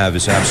room we have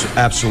is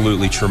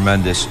absolutely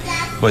tremendous.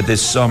 But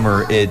this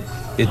summer, it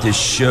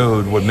just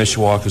showed what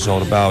Mishawaka is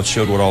all about,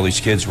 showed what all these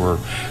kids were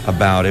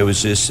about. It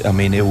was just, I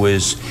mean, it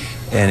was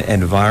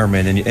an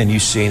environment, and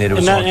you've seen it. It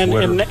was on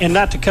Twitter. And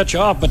not to cut you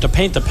off, but to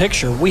paint the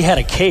picture, we had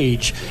a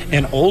cage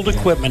and old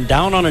equipment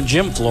down on a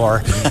gym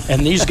floor,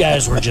 and these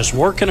guys were just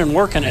working and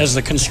working as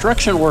the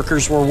construction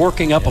workers were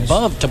working up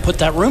above to put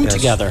that room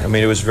together. I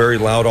mean, it was very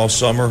loud all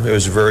summer. It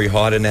was very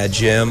hot in that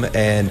gym,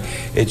 and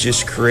it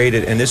just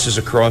created, and this is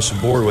across the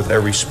board with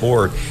every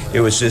sport, it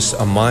was just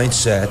a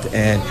mindset.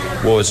 And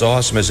what was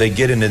awesome is they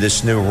get into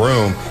this new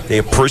room, they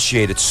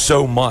appreciate it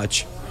so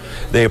much.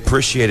 They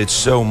appreciate it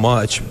so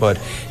much, but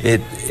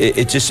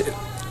it just,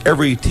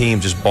 every team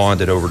just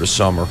bonded over the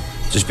summer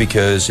just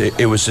because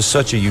it was just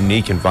such a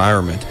unique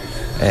environment.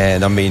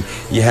 And I mean,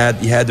 you had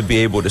to be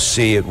able to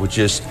see it with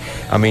just,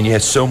 I mean, you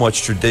had so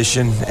much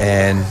tradition,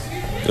 and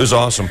it was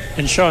awesome.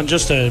 And Sean,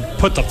 just to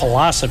put the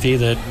philosophy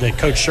that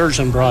Coach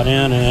Surgeon brought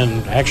in,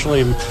 and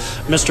actually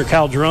Mr.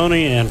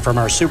 Calderoni, and from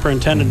our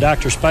superintendent,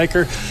 Dr.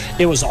 Spiker,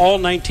 it was all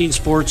 19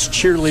 sports,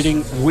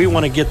 cheerleading. We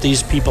want to get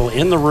these people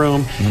in the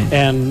room,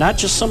 and not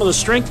just some of the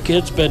strength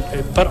kids,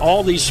 but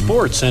all these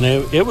sports. And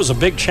it was a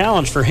big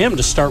challenge for him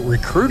to start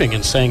recruiting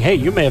and saying, hey,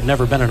 you may have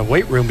never been in a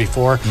weight room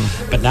before,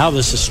 but now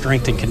this is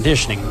strength and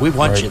conditioning. We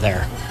want you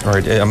there.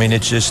 Right. I mean,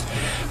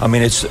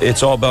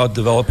 it's all about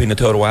developing the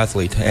total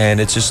athlete. And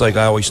it's just like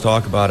I always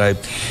talk about. I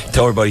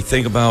tell everybody,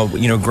 think about,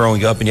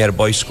 growing up and you had a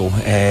bicycle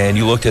and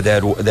you looked at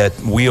that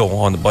wheel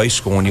on the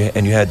bicycle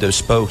and you had those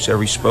spokes.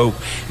 Every spoke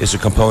is a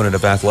component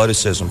of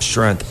athleticism,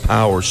 strength,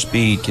 power,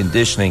 speed,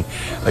 conditioning,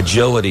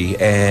 agility,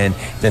 and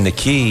then the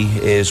key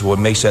is what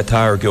makes that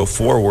tire go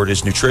forward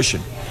is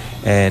nutrition.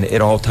 And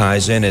it all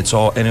ties in. It's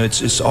all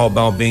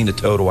about being the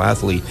total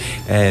athlete.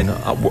 And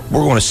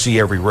we're going to see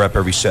every rep,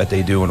 every set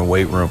they do in the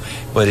weight room.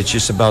 But it's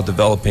just about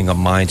developing a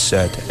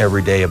mindset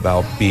every day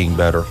about being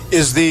better.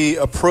 Is the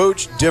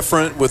approach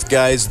different with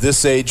guys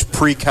this age,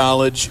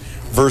 pre-college,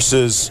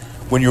 versus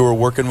when you were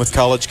working with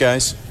college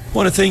guys?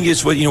 Well, the thing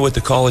is, with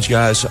the college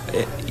guys,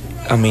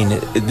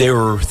 they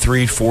were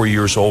 3-4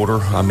 years older.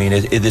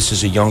 This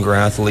is a younger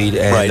athlete,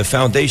 and right. The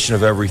foundation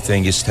of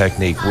everything is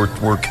technique.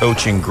 We're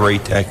coaching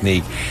great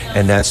technique,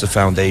 and that's the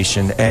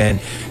foundation.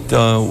 And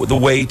the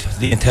weight,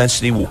 the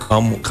intensity will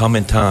come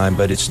in time,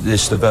 but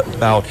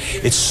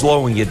it's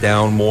slowing you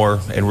down more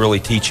and really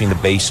teaching the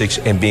basics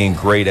and being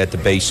great at the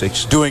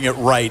basics. Doing it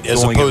right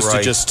as opposed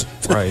to just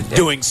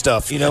doing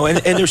stuff. And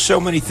there's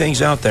so many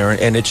things out there,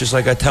 and it's just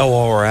like I tell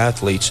all our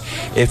athletes,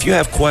 if you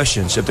have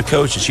questions, if the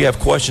coaches, you have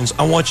questions,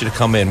 I want you to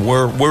come in.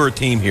 We're a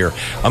team here.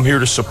 I'm here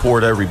to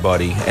support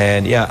everybody.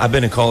 And yeah, I've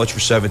been in college for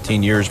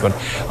 17 years, but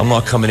I'm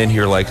not coming in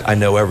here like I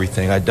know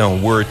everything. I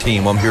don't. We're a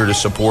team. I'm here to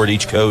support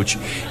each coach,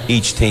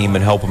 each team,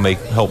 and help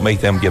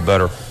make them get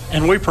better.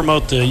 And we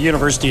promote the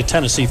University of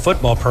Tennessee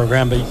football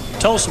program, but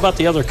tell us about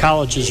the other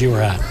colleges you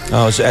were at.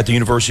 I was at the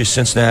University of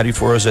Cincinnati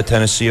before I was at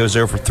Tennessee. I was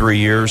there for 3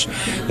 years.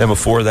 Then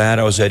before that,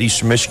 I was at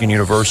Eastern Michigan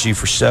University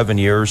for 7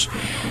 years.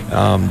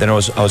 Then I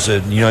was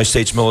at the United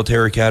States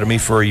Military Academy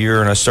for a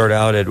year, and I started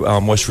out at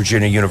West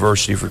Virginia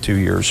University for 2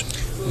 years.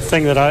 The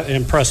thing that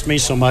impressed me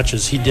so much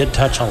is he did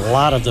touch a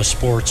lot of the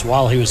sports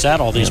while he was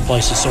at all these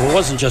places, so it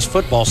wasn't just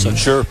football. So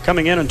sure.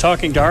 Coming in and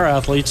talking to our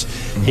athletes,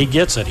 he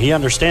gets it. He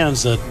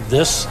understands that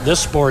this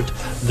sport,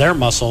 their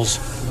muscles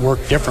work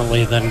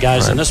differently than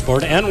guys in this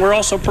sport, and we're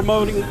also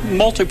promoting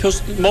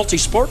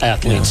multi-sport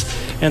athletes,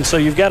 and so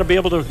you've got to be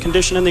able to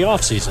condition in the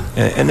off season.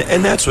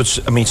 And that's what's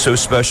so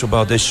special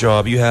about this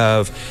job. You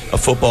have a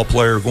football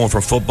player going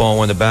from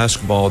football into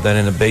basketball, then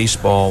into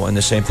baseball, and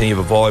the same thing. You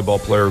have a volleyball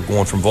player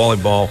going from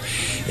volleyball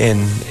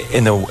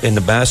in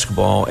the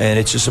basketball, and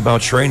it's just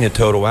about training a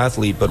total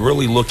athlete, but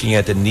really looking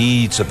at the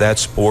needs of that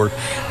sport,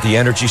 the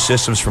energy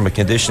systems from a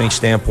conditioning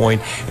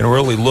standpoint, and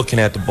really looking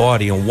at the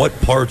body and what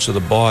parts of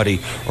the body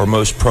are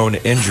most prone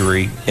to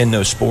injury in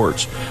those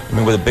sports.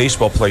 With a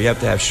baseball player, you have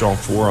to have strong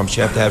forearms,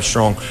 you have to have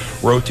strong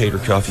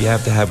rotator cuff, you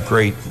have to have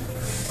great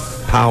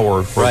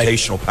power,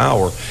 rotational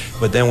power.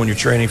 But then when you're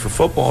training for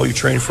football, you're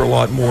training for a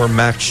lot more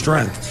max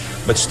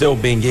strength, but still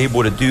being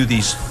able to do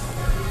these.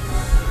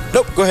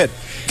 Nope, go ahead.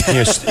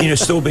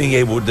 Still being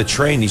able to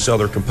train these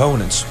other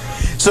components.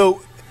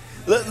 So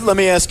let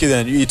me ask you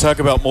then. You talk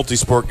about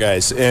multi-sport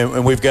guys,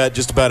 and we've got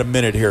just about a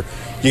minute here.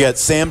 You got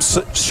Sam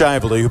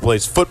Shively, who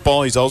plays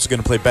football. He's also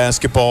going to play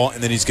basketball,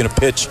 and then he's going to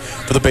pitch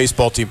for the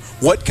baseball team.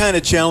 What kind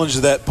of challenge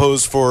does that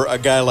pose for a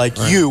guy like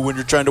you when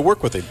you're trying to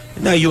work with him?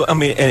 No,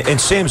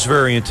 and Sam's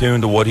very in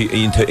tune to what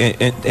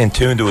in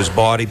tune to his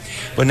body.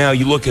 But now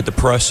you look at the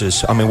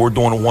presses. We're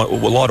doing a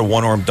lot of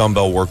one-arm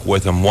dumbbell work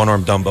with him,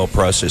 one-arm dumbbell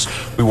presses.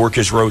 We work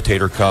his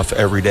rotator cuff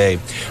every day.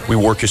 We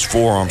work his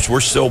forearms. We're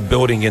still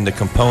building in the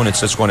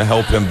components that's going to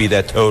help him be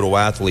that total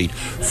athlete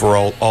for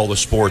all the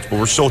sports. But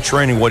we're still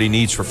training what he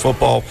needs for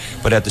football,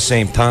 but at the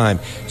same time,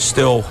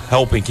 still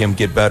helping him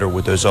get better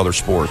with those other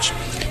sports.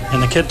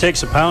 And the kid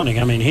takes a pounding.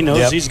 He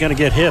knows he's going to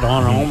get hit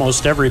on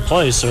almost every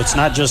play, so it's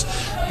not just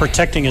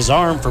protecting his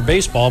arm for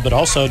baseball, but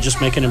also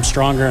just making him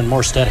stronger and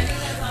more steady.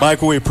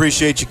 Michael, we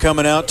appreciate you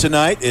coming out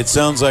tonight. It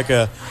sounds like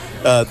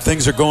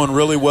things are going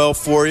really well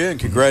for you, and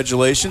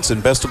congratulations,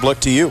 and best of luck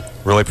to you.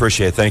 Really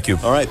appreciate it. Thank you.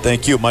 All right,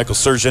 thank you. Michael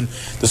Surgeon,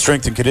 the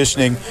strength and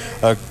conditioning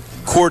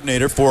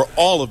coordinator for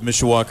all of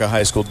Mishawaka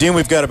High School. Dean,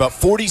 we've got about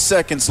 40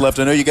 seconds left.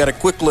 I know you got a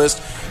quick list.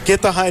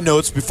 Get the high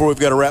notes before we've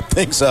got to wrap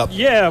things up.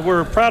 Yeah,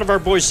 we're proud of our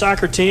boys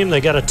soccer team.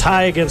 They got a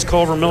tie against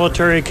Culver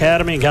Military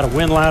Academy and got a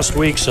win last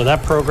week, so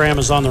that program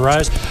is on the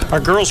rise. Our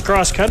girls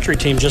cross country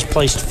team just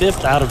placed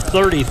 5th out of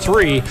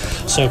 33,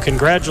 so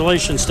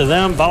congratulations to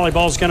them.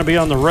 Volleyball is going to be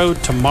on the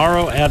road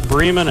tomorrow at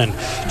Bremen, and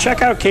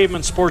check out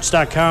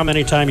cavemansports.com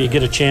anytime you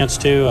get a chance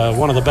to.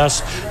 One of the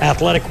best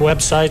athletic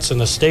websites in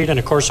the state, and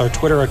of course our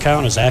Twitter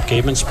account is at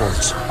Caveman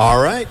Sports.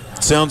 All right.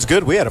 Sounds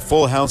good. We had a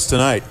full house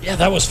tonight. Yeah,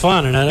 that was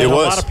fun. And a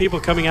lot of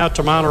people coming out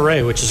to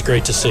Monterey, which is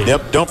great to see.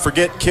 Yep. Don't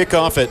forget,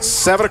 kickoff at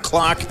 7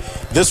 o'clock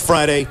this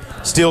Friday,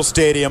 Steel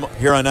Stadium,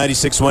 here on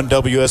 96.1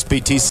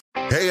 WSBT.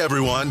 Hey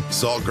everyone,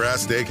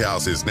 Saltgrass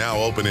Steakhouse is now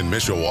open in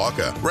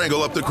Mishawaka.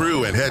 Wrangle up the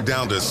crew and head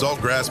down to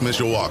Saltgrass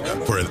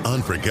Mishawaka for an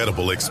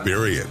unforgettable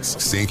experience.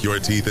 Sink your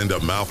teeth into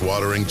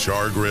mouth-watering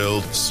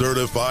char-grilled,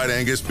 certified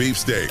Angus beef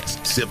steaks.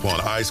 Sip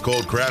on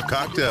ice-cold craft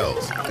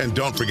cocktails. And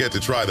don't forget to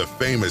try the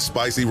famous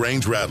spicy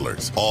range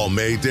rattlers, all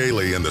made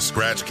daily in the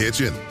Scratch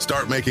Kitchen.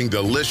 Start making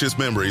delicious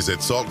memories at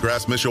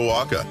Saltgrass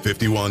Mishawaka,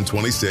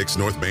 5126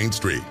 North Main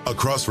Street,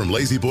 across from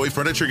Lazy Boy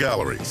Furniture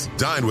Galleries.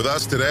 Dine with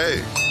us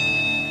today.